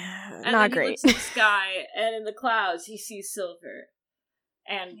 Yeah, and not then great. He looks at the sky, and in the clouds he sees Silver,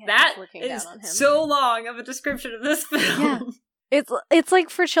 and that is so long of a description of this film. Yeah. It's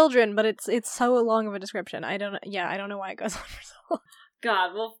like for children, but it's so long of a description. I don't know why it goes on for so long.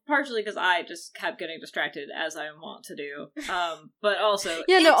 God, well, partially because I just kept getting distracted, as I want to do. But also,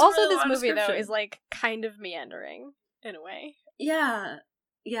 also this movie though is like kind of meandering in a way. Yeah,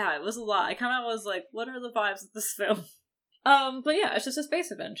 it was a lot. I kind of was like, what are the vibes of this film? But yeah, it's just a space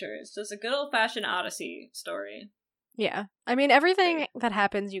adventure. It's just a good old fashioned Odyssey story. Yeah, I mean everything that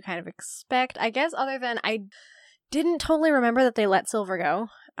happens you kind of expect, I guess. Other than I didn't totally remember that they let Silver go.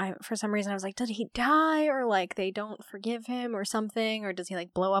 For some reason I was like, did he die, or like they don't forgive him or something, or does he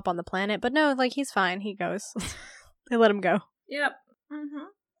like blow up on the planet? But no, like he's fine. He goes. They let him go. Yep. Mm-hmm.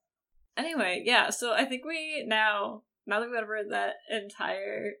 Anyway, yeah. So I think we now that we've read that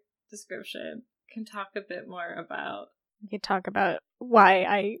entire description, can talk a bit more about. We could talk about why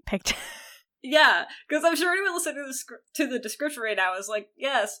I picked. Yeah, because I'm sure anyone listening to the description right now is like,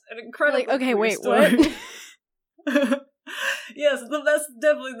 yes, an incredible. Like, okay, wait, story. What? Yes, that's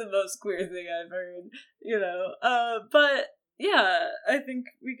definitely the most queer thing I've heard, but yeah, I think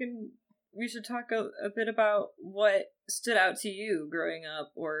we should talk a bit about what stood out to you growing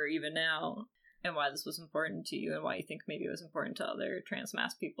up, or even now, and why this was important to you, and why you think maybe it was important to other trans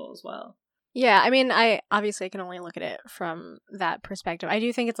masked people as well. Yeah, I mean, I can only look at it from that perspective. I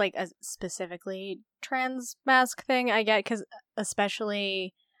do think it's like a specifically trans mask thing I get, because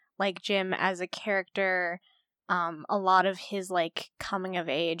especially like Jim as a character, a lot of his like coming of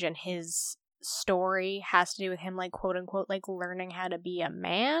age and his story has to do with him like quote unquote like learning how to be a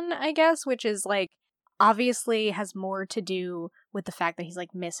man, I guess, which is like obviously has more to do with the fact that he's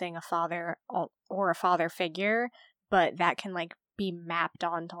like missing a father or a father figure, but that can like be mapped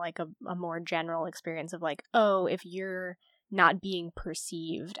onto like a more general experience of like, oh, if you're not being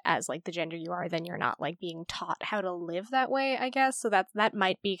perceived as like the gender you are, then you're not like being taught how to live that way, I guess. So that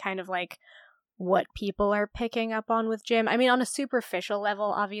might be kind of like what people are picking up on with Jim. I mean, on a superficial level,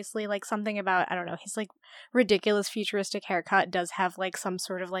 obviously, like something about, I don't know, his like ridiculous futuristic haircut does have like some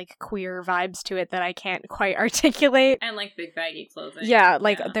sort of like queer vibes to it that I can't quite articulate. And like big baggy clothing. Yeah,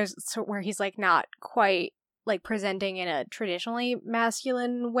 like there's where he's like not quite like presenting in a traditionally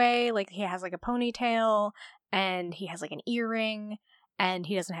masculine way. Like he has like a ponytail and he has like an earring. And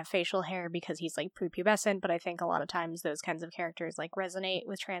he doesn't have facial hair because he's like prepubescent, but I think a lot of times those kinds of characters like resonate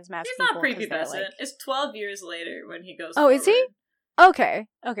with trans masked people. He's not prepubescent. Like... It's 12 years later when he goes. Oh, forward. Is he? Okay,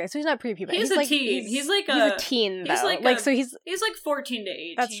 so he's not prepubescent. He's a like, teen. He's a teen though. He's like 14 to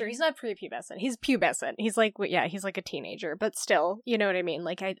 18. That's true. He's not prepubescent. He's pubescent. He's like he's like a teenager, but still, you know what I mean?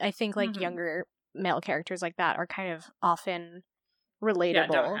 Like I think like younger male characters like that are kind of often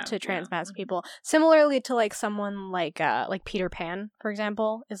relatable to trans masked people. Similarly to like someone like Peter Pan, for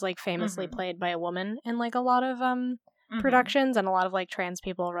example, is like famously played by a woman in like a lot of productions, and a lot of like trans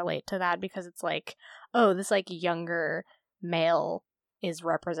people relate to that because it's like, oh, this like younger male is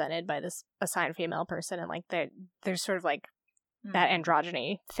represented by this assigned female person, and like there's sort of like that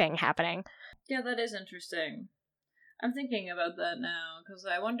androgyny thing happening. Yeah, that is interesting. I'm thinking about that now because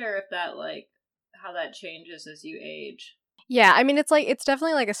I wonder if that like how that changes as you age. Yeah, I mean, it's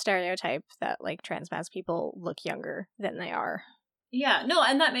definitely like a stereotype that like trans masked people look younger than they are. Yeah, no,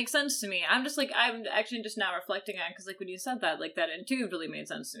 and that makes sense to me. I'm actually just now reflecting on, because like when you said that, like that intuitively made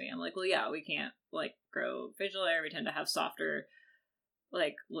sense to me. I'm like, well, yeah, we can't like grow facial hair. We tend to have softer,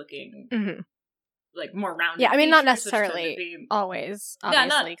 like looking, like more rounded. Yeah, I mean, features, not necessarily always.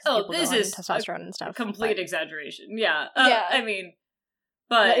 Obviously, this is testosterone and stuff. Complete exaggeration. Yeah, yeah. I mean,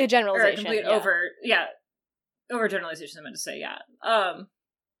 but a generalization. Overgeneralization, I meant to say, yeah.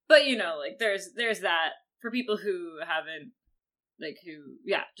 But you know, like there's that for people who haven't, like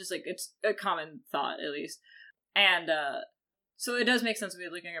just like it's a common thought at least, and so it does make sense when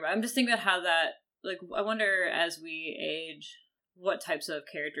we're looking about. I'm just thinking about how that, like, I wonder as we age, what types of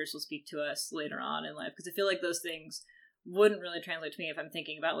characters will speak to us later on in life, because I feel like those things wouldn't really translate to me if I'm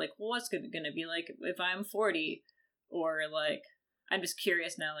thinking about like, well, what's going to be like if I'm 40, or like I'm just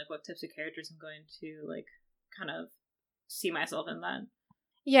curious now, like what types of characters I'm going to like kind of see myself in then.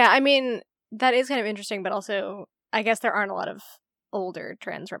 Yeah, I mean, that is kind of interesting, but also I guess there aren't a lot of older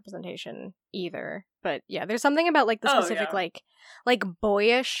trans representation either. But yeah, there's something about like the specific like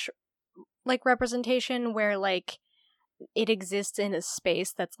boyish like representation where like it exists in a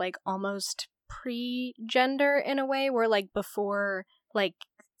space that's like almost pre-gender in a way, where like before like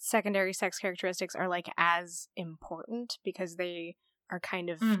secondary sex characteristics are like as important because they are kind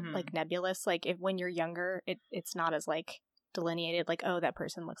of like nebulous. Like if when you're younger, it's not as like delineated, like, oh, that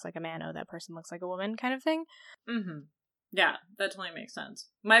person looks like a man, oh, that person looks like a woman kind of thing. Yeah, that totally makes sense.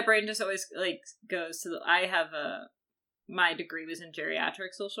 My brain just always like goes to I have my degree was in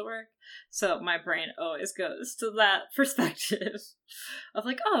geriatric social work, so my brain always goes to that perspective of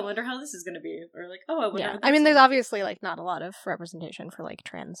like, oh, I wonder how this is going to be, or like, oh, I wonder. Yeah, I mean, there's obviously like not a lot of representation for like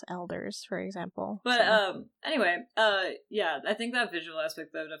trans elders, for example. But so. Anyway, yeah, I think that visual aspect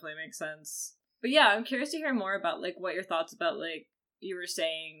though definitely makes sense. But yeah, I'm curious to hear more about like what your thoughts about like you were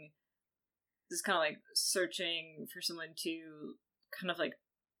saying, this kind of like searching for someone to kind of like.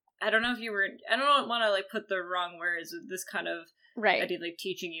 I don't know if you were. I don't want to like put the wrong words with this kind of idea, like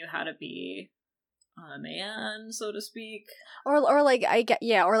teaching you how to be a man, so to speak, or like I get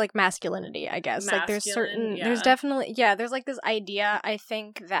or like masculinity. I guess like there's certain there's definitely there's like this idea I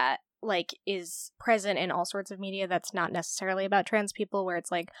think that like is present in all sorts of media that's not necessarily about trans people, where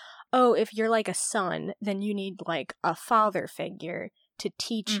it's like, oh, if you're like a son, then you need like a father figure to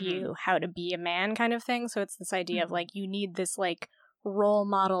teach you how to be a man, kind of thing. So it's this idea of like you need this like role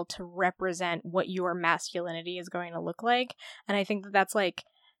model to represent what your masculinity is going to look like. And I think that that's like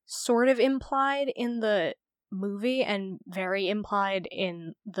sort of implied in the movie and very implied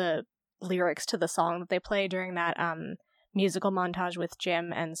in the lyrics to the song that they play during that musical montage with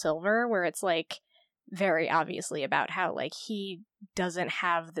Jim and Silver, where it's like very obviously about how like he doesn't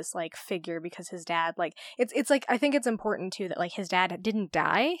have this like figure because his dad like it's like, I think it's important too that like his dad didn't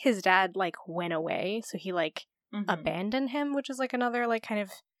die, his dad like went away, so he like abandoned him, which is like another like kind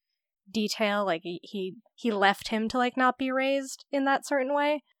of detail, like he left him to like not be raised in that certain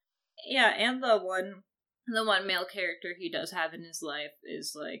way. Yeah, and the one male character he does have in his life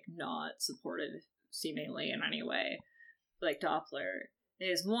is like not supportive seemingly in any way. Like Doppler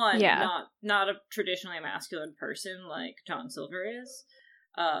is not a traditionally masculine person like John Silver is,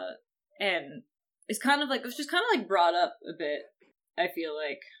 and it's kind of like it's just kind of like brought up a bit, I feel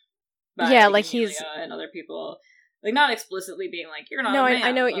like. Like he's and other people, like not explicitly being like you're not. No, a man,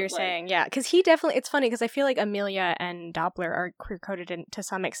 I know what you're saying. Yeah, because he definitely. It's funny because I feel like Amelia and Doppler are queer coded to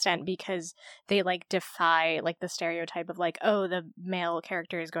some extent because they like defy like the stereotype of like, oh, the male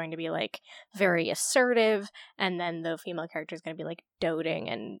character is going to be like very assertive, and then the female character is going to be like doting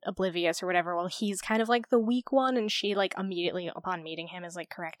and oblivious or whatever. While he's kind of like the weak one, and she like immediately upon meeting him is like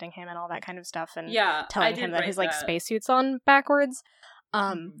correcting him and all that kind of stuff, and telling him that his like spacesuit's on backwards.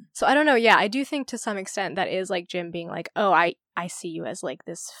 So I don't know, I do think to some extent that is like Jim being like, oh, I see you as like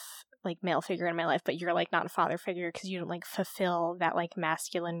this like male figure in my life, but you're like not a father figure because you don't like fulfill that like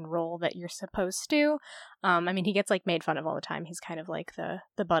masculine role that you're supposed to. I mean, he gets like made fun of all the time. He's kind of like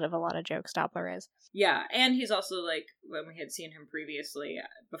the butt of a lot of jokes, Doppler is. Yeah, and he's also like, when we had seen him previously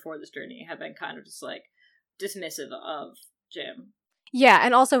before this journey, had been kind of just like dismissive of Jim. Yeah,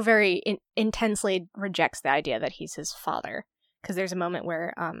 and also very intensely rejects the idea that he's his father. Because there's a moment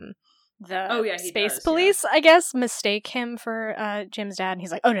where the space police, I guess, mistake him for Jim's dad, and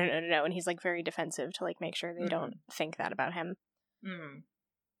he's like, oh, no, and he's like very defensive to like make sure they don't think that about him.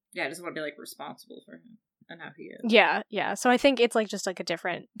 Yeah, I just want to be like responsible for him and how he is. Yeah. So I think it's like just like a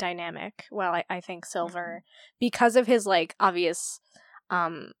different dynamic. Well, I think Silver, because of his like obvious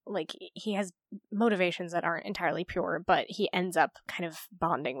like he has motivations that aren't entirely pure, but he ends up kind of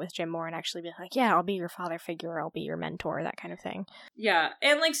bonding with Jim more and actually being like, yeah, I'll be your father figure, I'll be your mentor, that kind of thing. Yeah,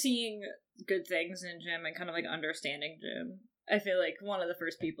 and like seeing good things in Jim and kind of like understanding Jim. I feel like one of the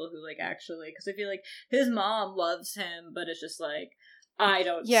first people who like actually, because I feel like his mom loves him, but it's just like, I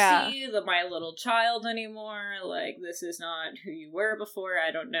don't see my little child anymore. Like, this is not who you were before.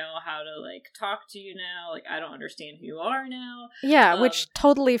 I don't know how to, like, talk to you now. Like, I don't understand who you are now. Yeah, which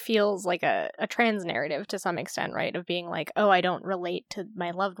totally feels like a trans narrative to some extent, right? Of being like, oh, I don't relate to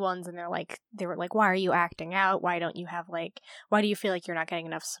my loved ones. And they were like, why are you acting out? Why don't you have, like, why do you feel like you're not getting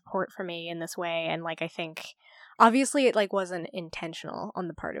enough support from me in this way? And, like, I think, obviously it, like, wasn't intentional on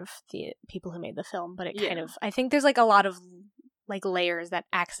the part of the people who made the film, but it kind of, I think there's, like, a lot of like layers that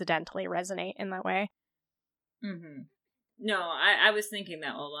accidentally resonate in that way. No, I was thinking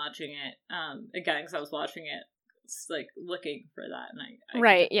that while watching it, again, because I was watching it like looking for that, and I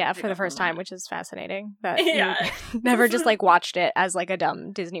right, can yeah, pick for the up on first time, that. which is fascinating. That Yeah. you never just like watched it as like a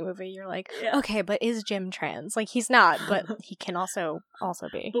dumb Disney movie. You're like, Yeah. okay, but is Jim trans? Like he's not, but he can also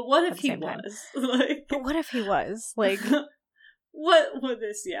be. But what at if the he same time. was? Like, But what if he was? Like, what would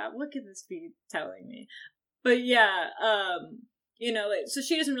this? Yeah, what could this be telling me? But yeah, you know, so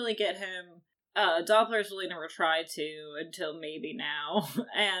she doesn't really get him. Doppler's really never tried to until maybe now,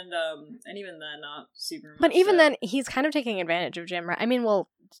 and even then, not super much. but even so. then, he's kind of taking advantage of Jim, right? I mean, well,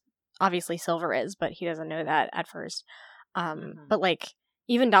 obviously Silver is, but he doesn't know that at first. But like,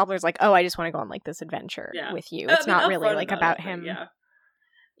 even Doppler's like, oh, I just want to go on like this adventure with you. It's not really like about him.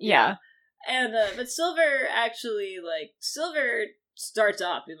 Yeah. And but Silver actually Silver starts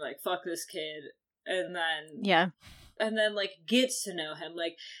off being like, fuck this kid, and then like gets to know him,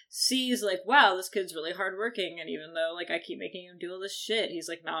 like sees like, wow, this kid's really hardworking, and even though like I keep making him do all this shit, he's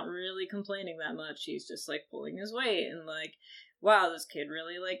like not really complaining that much. He's just like pulling his weight, and like, wow, this kid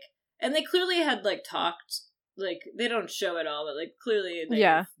really like. And they clearly had like talked, like they don't show it all, but like clearly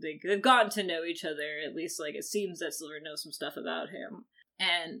they've gotten to know each other. At least like it seems that Silver knows some stuff about him,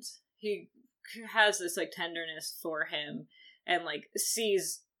 and he has this like tenderness for him, and like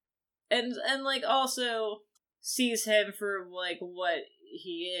sees and like also sees him for like what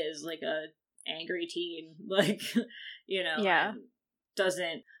he is, like a angry teen, like, you know, and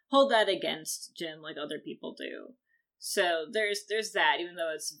doesn't hold that against Jim like other people do. So there's that, even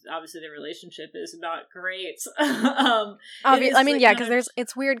though it's obviously the relationship is not great. I mean, yeah, because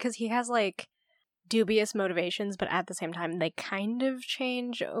it's weird because he has like dubious motivations, but at the same time they kind of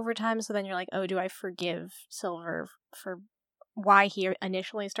change over time. So then you're like, oh, do I forgive Silver for why he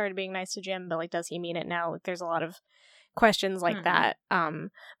initially started being nice to Jim, but like, does he mean it now? Like, there's a lot of questions like that.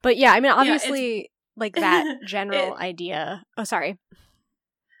 But yeah, I mean, obviously, like that general idea. Oh, sorry.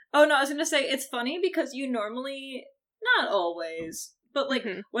 Oh no, I was gonna say it's funny because you normally, not always, but like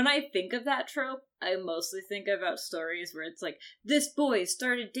when I think of that trope, I mostly think about stories where it's like, this boy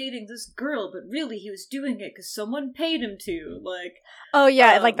started dating this girl, but really he was doing it because someone paid him to. Like, oh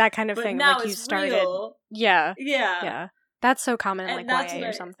yeah, like that kind of but thing. Now like it's you started. Real. Yeah. Yeah. That's so common in and like YA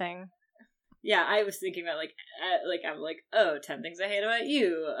or something. Yeah, I was thinking about I'm like, oh, 10 Things I Hate About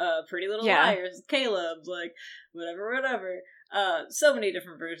You, Pretty Little Liars, Caleb, like whatever. So many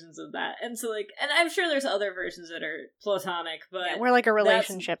different versions of that, and so like, and I'm sure there's other versions that are platonic, but where like a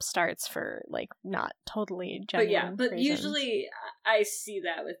relationship starts for like not totally genuine. But reasons. Usually I see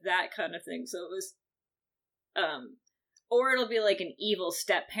that with that kind of thing. So it was, or it'll be like an evil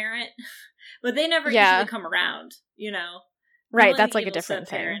step parent, but they never usually come around, you know? Right, that's like a different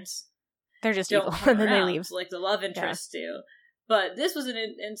thing. They're just evil, and then they leave. Like the love interests do. But this was an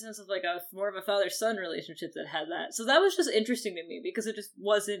instance of like more of a father-son relationship that had that. So that was just interesting to me because it just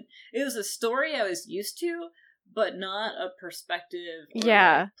wasn't, it was a story I was used to, but not a perspective or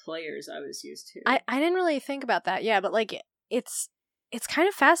like players I was used to. I didn't really think about that, but like it's kind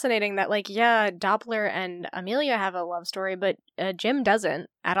of fascinating that like, Doppler and Amelia have a love story, but Jim doesn't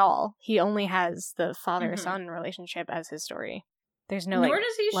at all. He only has the father-son relationship as his story. There's no like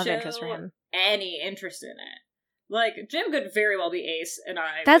love interest for him. Any interest in it. Like, Jim could very well be Ace, and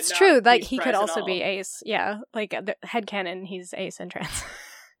That's true. Like, he could also be Ace. Yeah. Like, the headcanon, he's Ace and trans.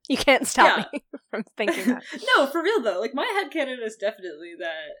 You can't stop me from thinking that. No, for real, though. Like, my headcanon is definitely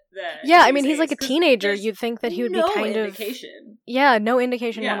that yeah, I mean, he's like a teenager. You'd think that he would be kind of... indication. Yeah, no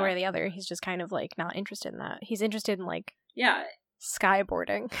indication one way or the other. He's just kind of, like, not interested in that. He's interested in, like... Yeah.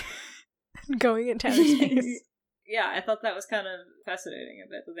 Skyboarding. Going into outer space. Yeah, I thought that was kind of fascinating a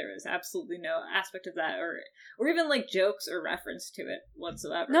bit, that there was absolutely no aspect of that, or even, like, jokes or reference to it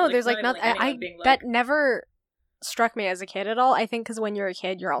whatsoever. No, like, there's, like, nothing. That never struck me as a kid at all. I think because when you're a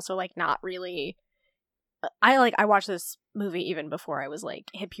kid, you're also, like, not really... I watched this movie even before I was, like,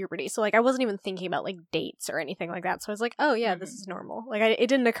 hit puberty, so, like, I wasn't even thinking about, like, dates or anything like that, so I was like, oh, yeah, this is normal. Like, it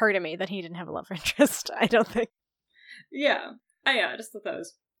didn't occur to me that he didn't have a love interest, I don't think. Yeah. I just thought that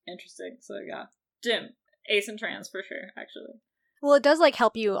was interesting, so, yeah. Jim. Ace and trans, for sure, actually. Well, it does, like,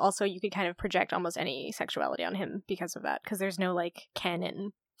 help you also, you could kind of project almost any sexuality on him because of that, because there's no, like,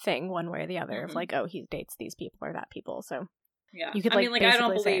 canon thing one way or the other of, like, oh, he dates these people or that people, so... Yeah. You could, like,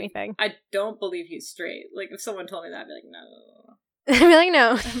 basically say anything. I don't believe he's straight. Like, if someone told me that, I'd be like, no. I'd be like,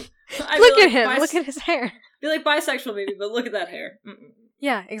 no. Look at him. Look at his hair. Be like, bisexual maybe, but look at that hair. Mm-mm.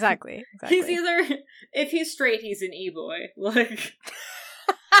 Yeah, exactly. He's either... If he's straight, he's an e-boy. Like...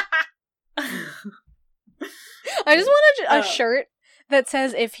 I just want a shirt that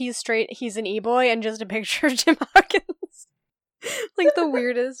says if he's straight, he's an e-boy, and just a picture of Jim Hawkins. Like the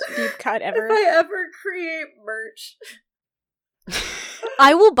weirdest deep cut ever. If I ever create merch,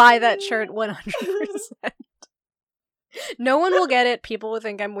 I will buy that shirt 100%. No one will get it. People will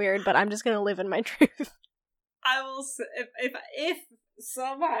think I'm weird, but I'm just gonna live in my truth. I will if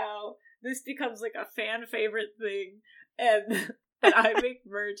somehow this becomes like a fan favorite thing and I make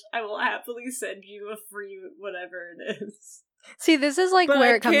merch, I will happily send you a free whatever it is. See, this is like But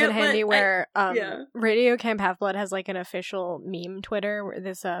where I it comes in can't handy. Where yeah. Radio Camp Half-Blood has like an official meme Twitter. Where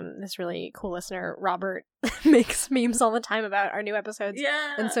this really cool listener Robert makes memes all the time about our new episodes.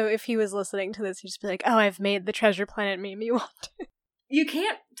 Yeah. And so if he was listening to this, he'd just be like, "Oh, I've made the Treasure Planet meme you want." You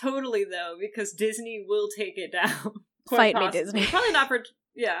can't totally though, because Disney will take it down. Fight me, Disney. Probably not for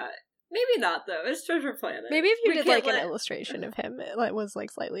maybe not though. It's Treasure Planet. Maybe if you did like an illustration of him, it was like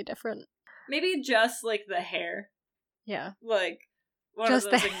slightly different. Maybe just like the hair. Yeah, like one just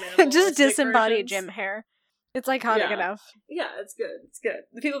of those, just disembodied versions. Jim hair. It's iconic enough. Yeah, it's good. It's good.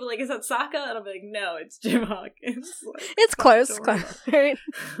 The people will be like, "Is that Sokka?" And I'll be like, "No, it's Jim Hawkins." Like, it's close, right?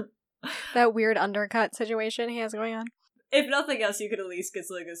 That weird undercut situation he has going on. If nothing else, you could at least get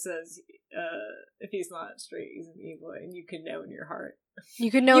something that says, if he's not straight, he's an evil, and you can know in your heart.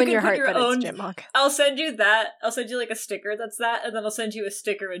 You can know in your heart that it's Jim Hawkins. I'll send you that. I'll send you like a sticker that's that, and then I'll send you a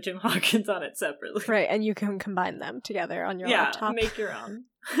sticker with Jim Hawkins on it separately. Right, and you can combine them together on your laptop. Yeah, make your own.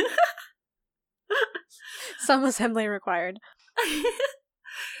 Some assembly required.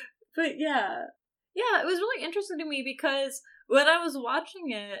 But yeah, it was really interesting to me because when I was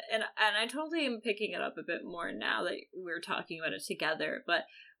watching it, and I totally am picking it up a bit more now that we're talking about it together, but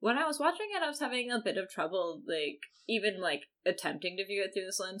when I was watching it, I was having a bit of trouble, like, even, like, attempting to view it through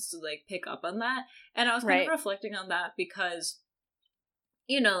this lens to, like, pick up on that, and I was kind of reflecting on that because,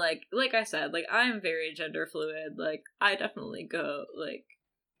 you know, like I said, like, I'm very gender fluid, like, I definitely go, like,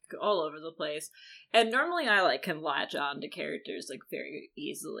 all over the place, and normally I like can latch on to characters like very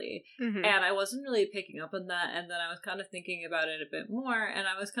easily, and I wasn't really picking up on that, and then I was kind of thinking about it a bit more, and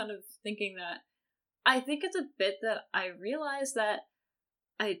I was kind of thinking that I think it's a bit that I realized that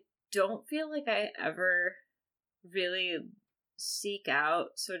I don't feel like I ever really seek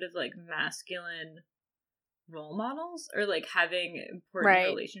out sort of like masculine role models or like having important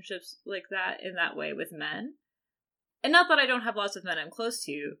relationships like that in that way with men. And not that I don't have lots of men I'm close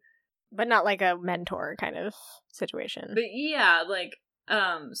to. But not like a mentor kind of situation. But yeah, like,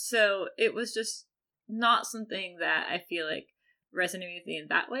 so it was just not something that I feel like resonated with me in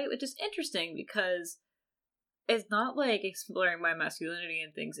that way, which is interesting because it's not like exploring my masculinity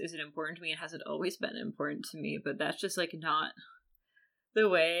and things isn't important to me. It hasn't always been important to me, but that's just like not the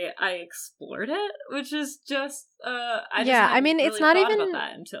way I explored it, which is just I mean, it's not even about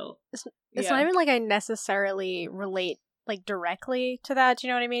that until it's not even like I necessarily relate like directly to that. Do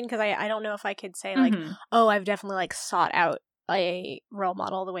you know what I mean? Because I don't know if I could say like, oh, I've definitely like sought out a role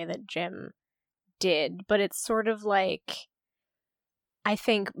model the way that Jim did, but it's sort of like I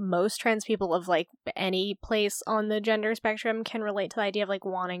think most trans people of like any place on the gender spectrum can relate to the idea of like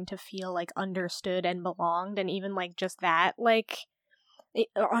wanting to feel like understood and belonged, and even like just that like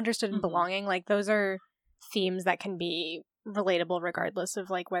understood and belonging, like those are themes that can be relatable regardless of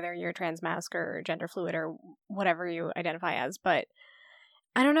like whether you're transmasc or gender fluid or whatever you identify as. But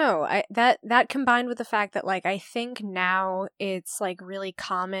I don't know, that combined with the fact that like I think now it's like really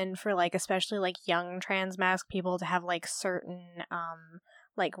common for like especially like young transmasc people to have like certain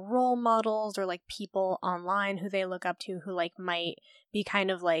like role models or like people online who they look up to who like might be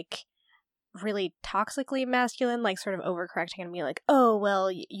kind of like really toxically masculine, like sort of overcorrecting and be like, oh, well,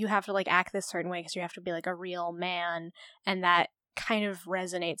 you have to like act this certain way because you have to be like a real man, and that kind of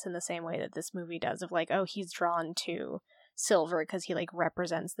resonates in the same way that this movie does of like, oh, he's drawn to Silver because he like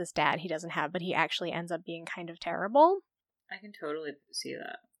represents this dad he doesn't have, but he actually ends up being kind of terrible. I can totally see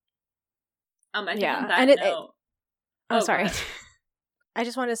that. I think yeah, on that and note, sorry. I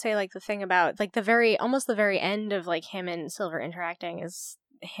just wanted to say like the thing about like the very end of like him and Silver interacting is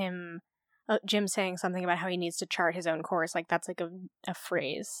him. Jim saying something about how he needs to chart his own course, like that's like a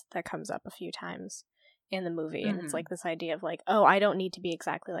phrase that comes up a few times in the movie, and it's like this idea of like, oh, I don't need to be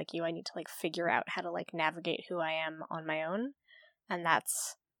exactly like you, I need to like figure out how to like navigate who I am on my own, and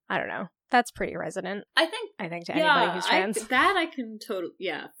that's, I don't know, that's pretty resonant. I think to anybody who's trans. I can totally,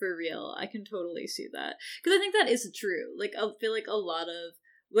 yeah, for real, I can totally see that, because I think that is true. Like I feel like a lot of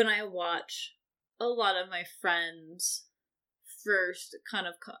when I watch a lot of my friends first kind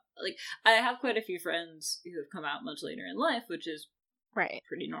of like I have quite a few friends who have come out much later in life, which is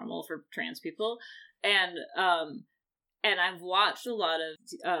pretty normal for trans people, and I've watched a lot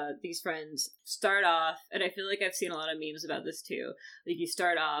of these friends start off, and I feel like I've seen a lot of memes about this too, like you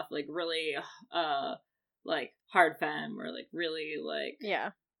start off like really like hard femme or like really like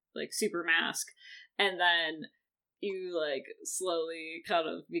like super masc, and then you like slowly kind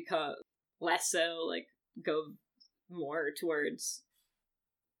of become less so, like go more towards,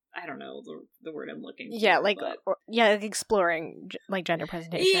 I don't know the word I'm looking for. Yeah, like, but... like exploring like gender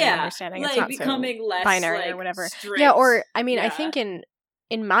presentation and understanding. Like it's not becoming so less binary like, or whatever. strict. Yeah, or I mean, I think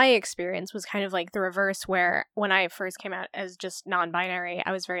in my experience was kind of like the reverse, where when I first came out as just non-binary,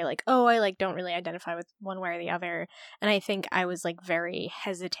 I was very like, oh, I like don't really identify with one way or the other. And I think I was like very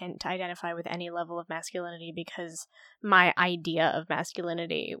hesitant to identify with any level of masculinity because my idea of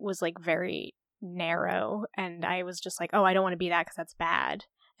masculinity was like very narrow, and I was just like, oh, I don't want to be that because that's bad.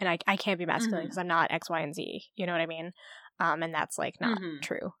 And I can't be masculine because I'm not X, Y, and Z. You know what I mean? And that's like not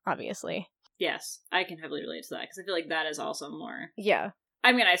true, obviously. Yes, I can heavily relate to that because I feel like that is also more. Yeah.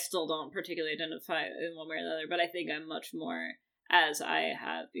 I mean, I still don't particularly identify in one way or the other, but I think I'm much more, as I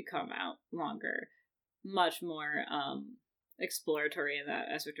have become out longer, much more exploratory in that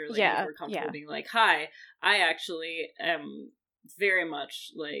aspect. Or like more comfortable being like, hi, I actually am very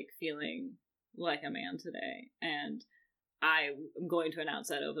much like feeling like a man today, and I'm going to announce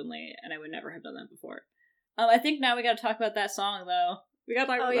that openly, and I would never have done that before. I think now we gotta talk about that song, though. We gotta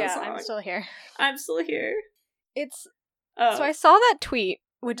talk about that song. I'm still here. I'm still here. It's... So I saw that tweet,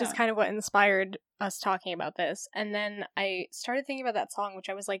 which is kind of what inspired us talking about this, and then I started thinking about that song, which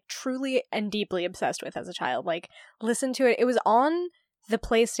I was, like, truly and deeply obsessed with as a child. Like, listen to it. It was on the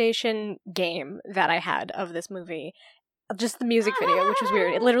PlayStation game that I had of this movie. Just the music video, which was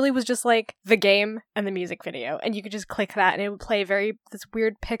weird. It literally was just like the game and the music video, and you could just click that and it would play this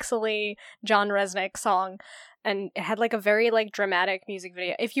weird pixely John Resnick song, and it had like a very like dramatic music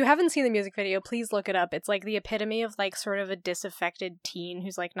video. If you haven't seen the music video, please look it up. It's like the epitome of like sort of a disaffected teen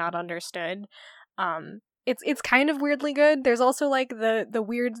who's like not understood. It's kind of weirdly good. There's also like the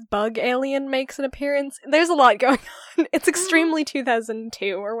weird bug alien makes an appearance. There's a lot going on. It's extremely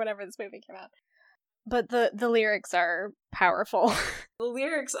 2002 or whenever this movie came out. But the lyrics are powerful. The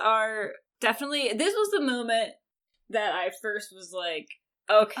lyrics are definitely... This was the moment that I first was like,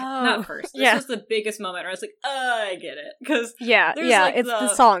 okay, not first. This was the biggest moment where I was like, I get it. Because like, it's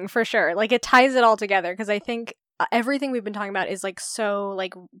the song for sure. Like, it ties it all together, because I think everything we've been talking about is like so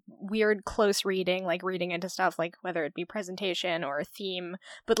like weird close reading, like reading into stuff, like whether it be presentation or theme,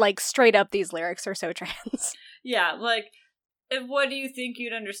 but like straight up these lyrics are so trans. Yeah, like... What do you think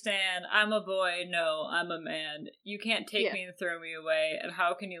you'd understand? I'm a boy, no, I'm a man. You can't take me and throw me away, and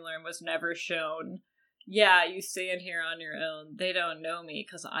how can you learn what's never shown? Yeah, you stand here on your own. They don't know me,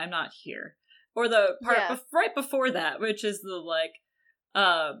 because I'm not here. Or the part right before that, which is the, like,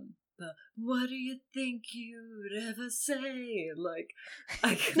 what do you think you'd ever say? Like,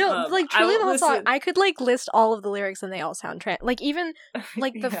 like, truly the whole song, I could, like, list all of the lyrics and they all sound trans. Like, even,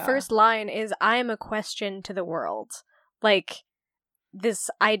 like, the first line is, I'm a question to the world. Like,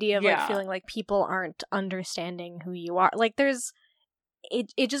 this idea of, like, feeling like people aren't understanding who you are. Like, there's...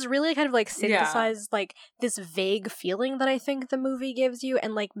 It just really kind of, like, synthesizes, like, this vague feeling that I think the movie gives you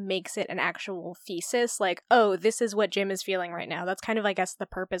and, like, makes it an actual thesis. Like, oh, this is what Jim is feeling right now. That's kind of, I guess, the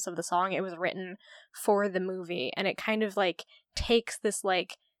purpose of the song. It was written for the movie. And it kind of, like, takes this,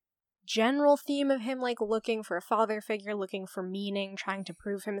 like, general theme of him like looking for a father figure, looking for meaning, trying to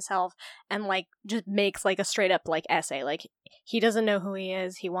prove himself, and like just makes like a straight up like essay. Like, he doesn't know who he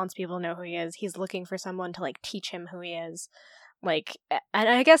is, he wants people to know who he is, he's looking for someone to like teach him who he is. Like, and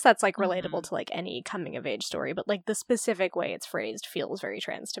I guess that's like relatable to like any coming of age story, but like the specific way it's phrased feels very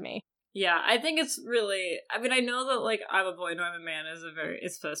trans to me. Yeah, I think it's really, I mean, I know that like I'm a boy, no, I'm a man is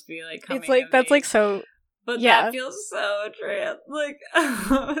it's supposed to be like coming it's like of that's age. Like so. But that feels so trans. Like,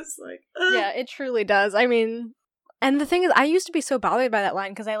 I was like, ugh. Yeah, it truly does. I mean, and the thing is, I used to be so bothered by that line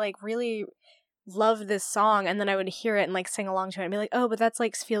because I, like, really loved this song, and then I would hear it and, like, sing along to it and be like, oh, but that's,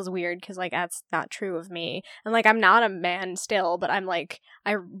 like, feels weird because, like, that's not true of me. And, like, I'm not a man still, but I'm, like,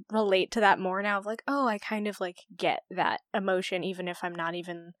 I relate to that more now of, like, oh, I kind of, like, get that emotion even if I'm not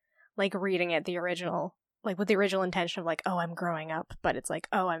even, like, reading it the original. Like, with the original intention of, like, oh, I'm growing up, but it's like,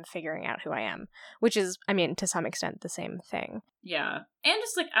 oh, I'm figuring out who I am. Which is, I mean, to some extent, the same thing. Yeah. And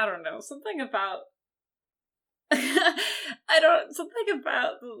just, like, I don't know, something about... something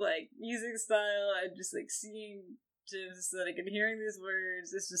about the, like, music style and just, like, seeing Jim's aesthetic and hearing these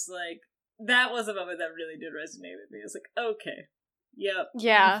words, it's just, like, that was a moment that really did resonate with me. It's like, okay. Yep.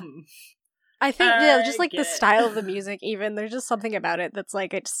 Yeah. I think, just, like, the style of the music, even, there's just something about it that's,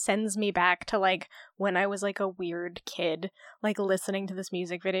 like, it sends me back to, like, when I was, like, a weird kid, like, listening to this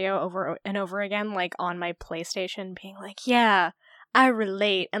music video over and over again, like, on my PlayStation, being like, yeah, I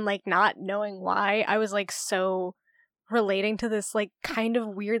relate, and, like, not knowing why. I was, like, so relating to this, like, kind of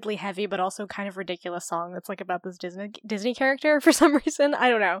weirdly heavy, but also kind of ridiculous song that's, like, about this Disney character for some reason. I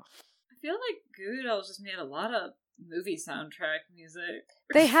don't know. I feel like Goo Dolls just made a lot of movie soundtrack music.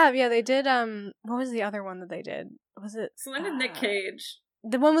 They have, yeah, they did, what was the other one that they did? Was it... Something with Nick Cage.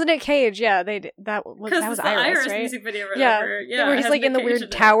 The one with Nick Cage, yeah, they did, that was Iris, right? Music video, or whatever. Yeah, where he's like in the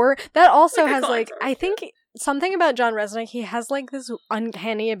weird tower. That also has like, I think something about John Resnick, he has like this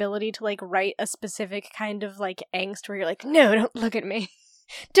uncanny ability to like write a specific kind of like angst where you're like, no, don't look at me.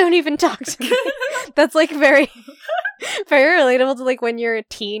 Don't even talk to me. That's like very, very relatable to like when you're a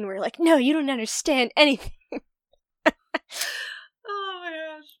teen where you're like, no, you don't understand anything. Oh my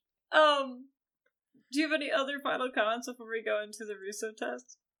gosh. Do you have any other final comments before we go into the Russo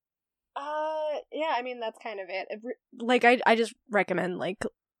test? Yeah, I mean, that's kind of it. Like, I just recommend, like,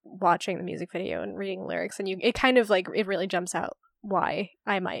 watching the music video and reading lyrics, and it kind of, like, it really jumps out why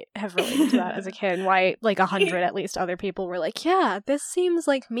I might have related to that as a kid, and why, like, 100 at least other people were like, yeah, this seems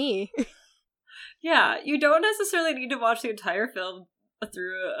like me. Yeah, you don't necessarily need to watch the entire film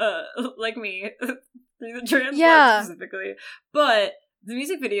through, like me, through the translate specifically, but... the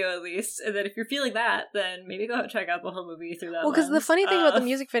music video, at least, and then if you're feeling that, then maybe go check out the whole movie through that. Well, because the funny thing about the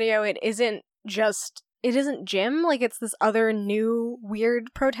music video, it isn't Jim, like, it's this other new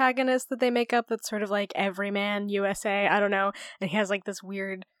weird protagonist that they make up that's sort of like Everyman USA, I don't know, and he has, like, this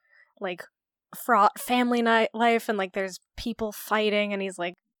weird, like, fraught family life, and, like, there's people fighting, and he's,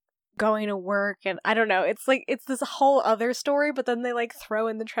 like, going to work, and I don't know, it's, like, it's this whole other story, but then they, like, throw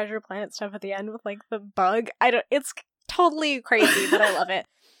in the Treasure Planet stuff at the end with, like, the bug. It's totally crazy, but I love it.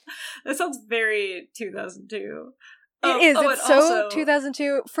 That sounds very 2002. It is. It's so also...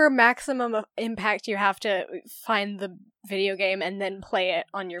 2002. For maximum of impact, you have to find the video game and then play it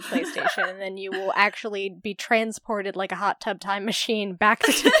on your PlayStation, and then you will actually be transported like a hot tub time machine back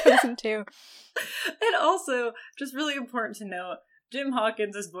to 2002. And also, just really important to note, Jim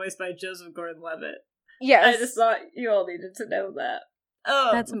Hawkins is voiced by Joseph Gordon-Levitt. Yes. I just thought you all needed to know that.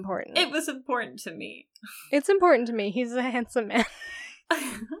 That's important. It was important to me. It's important to me. He's a handsome man.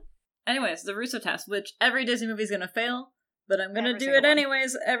 Anyways, the Russo test, which every Disney movie is going to fail, but I'm going to do it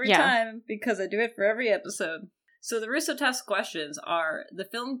anyways every time because I do it for every episode. So the Russo test questions are,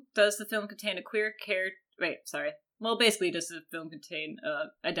 does the film contain a queer character? Well, basically, does the film contain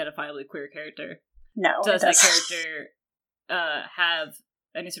identifiably queer character? No. Does that character have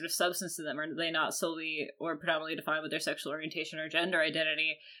any sort of substance to them? Or are they not solely or predominantly defined with their sexual orientation or gender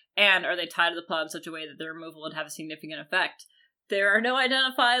identity? And are they tied to the plot in such a way that their removal would have a significant effect? There are no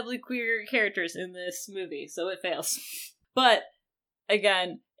identifiably queer characters in this movie, so it fails. But,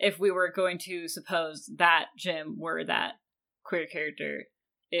 again, if we were going to suppose that Jim were that queer character,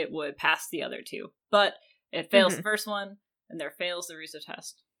 it would pass the other two. But it fails the first one, and there fails the Russo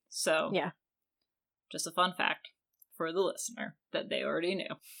test. So, yeah, just a fun fact for the listener that they already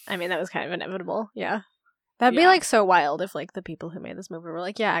knew. I mean, that was kind of inevitable, yeah. That'd be, like, so wild if, like, the people who made this movie were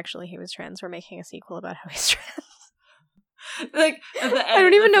like, yeah, actually, he was trans. We're making a sequel about how he's trans. Like, at the end I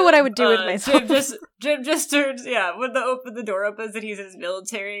don't even know what I would do with myself. Jim just turns, when the door opens and he's in his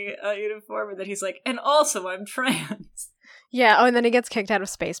military uniform, and then he's like, and also I'm trans. Yeah, and then he gets kicked out of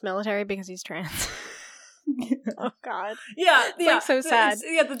space military because he's trans. Oh god. Yeah, it's like so sad.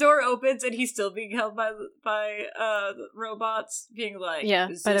 The door opens and he's still being held by robots, being like,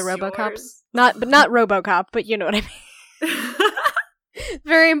 by the RoboCops. Not RoboCop, but you know what I mean.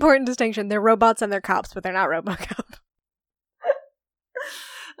 Very important distinction. They're robots and they're cops, but they're not RoboCop.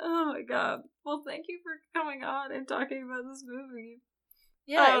 Oh my god. Well, thank you for coming on and talking about this movie.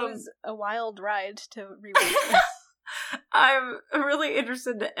 Yeah, it was a wild ride to rewatch this. I'm really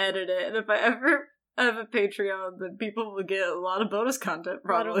interested to edit it, and if I ever have a Patreon, then people will get a lot of bonus content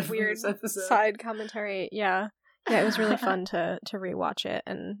probably a lot of from weird this episode. Side commentary. Yeah, it was really fun to rewatch it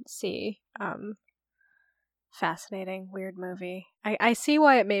and see. Fascinating, weird movie. I see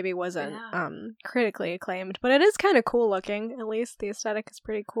why it maybe wasn't critically acclaimed, but it is kind of cool looking. At least the aesthetic is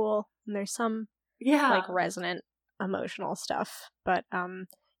pretty cool, and there's some like resonant emotional stuff. But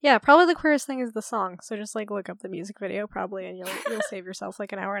probably the queerest thing is the song. So just like look up the music video probably, and you'll save yourself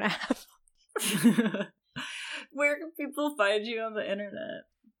like an hour and a half. Where can people find you on the internet?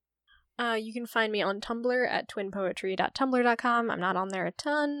 You can find me on Tumblr at twinpoetry.tumblr.com. I'm not on there a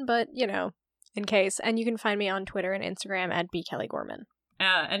ton, but in case. And you can find me on Twitter and Instagram at bkellygorman.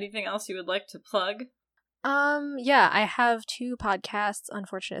 Anything else you would like to plug? I have 2 podcasts,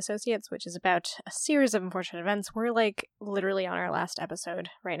 Unfortunate Associates, which is about a series of unfortunate events. We're like literally on our last episode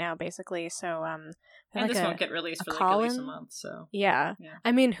right now, basically. So, and this won't get released for like at least a month, so. Yeah.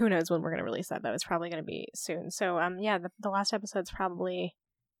 I mean, who knows when we're going to release that, though. It's probably going to be soon. So, the last episode's probably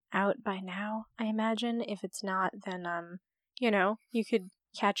out by now, I imagine. If it's not, then, you could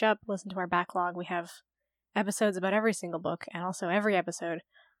catch up, listen to our backlog. We have episodes about every single book, and also every episode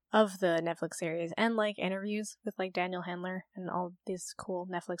of the Netflix series and like interviews with like Daniel Handler and all these cool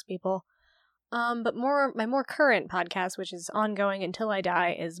Netflix people. But my more current podcast, which is ongoing until I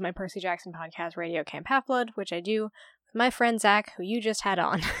die, is my Percy Jackson podcast, Radio Camp Half-Blood, which I do with my friend Zach, who you just had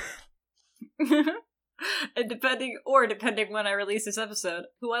on. And depending when I release this episode,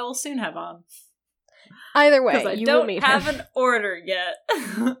 who I will soon have on. Either way, I you don't will meet have him. an order yet.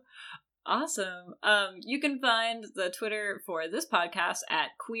 Awesome. You can find the Twitter for this podcast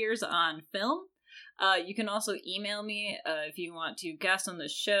at Queers on Film. You can also email me if you want to guest on the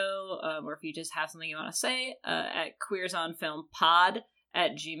show, or if you just have something you want to say, at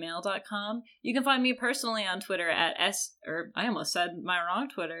queersonfilmpod@gmail.com. You can find me personally on Twitter at I almost said my wrong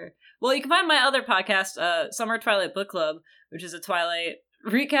Twitter. Well, you can find my other podcast, Summer Twilight Book Club, which is a Twilight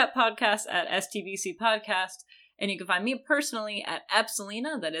recap podcast at STBC Podcast. And you can find me personally at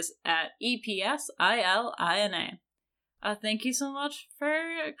Epsilina, that is at EPSILINA. Thank you so much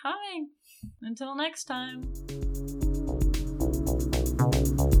for coming. Until next time.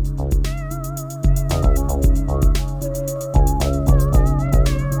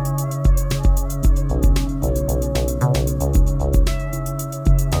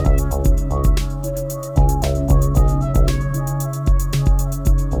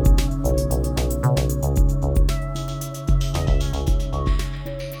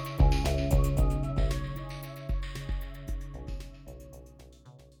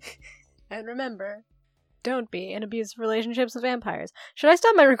 And remember, don't be in abusive relationships with vampires. Should I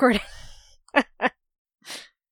stop my recording?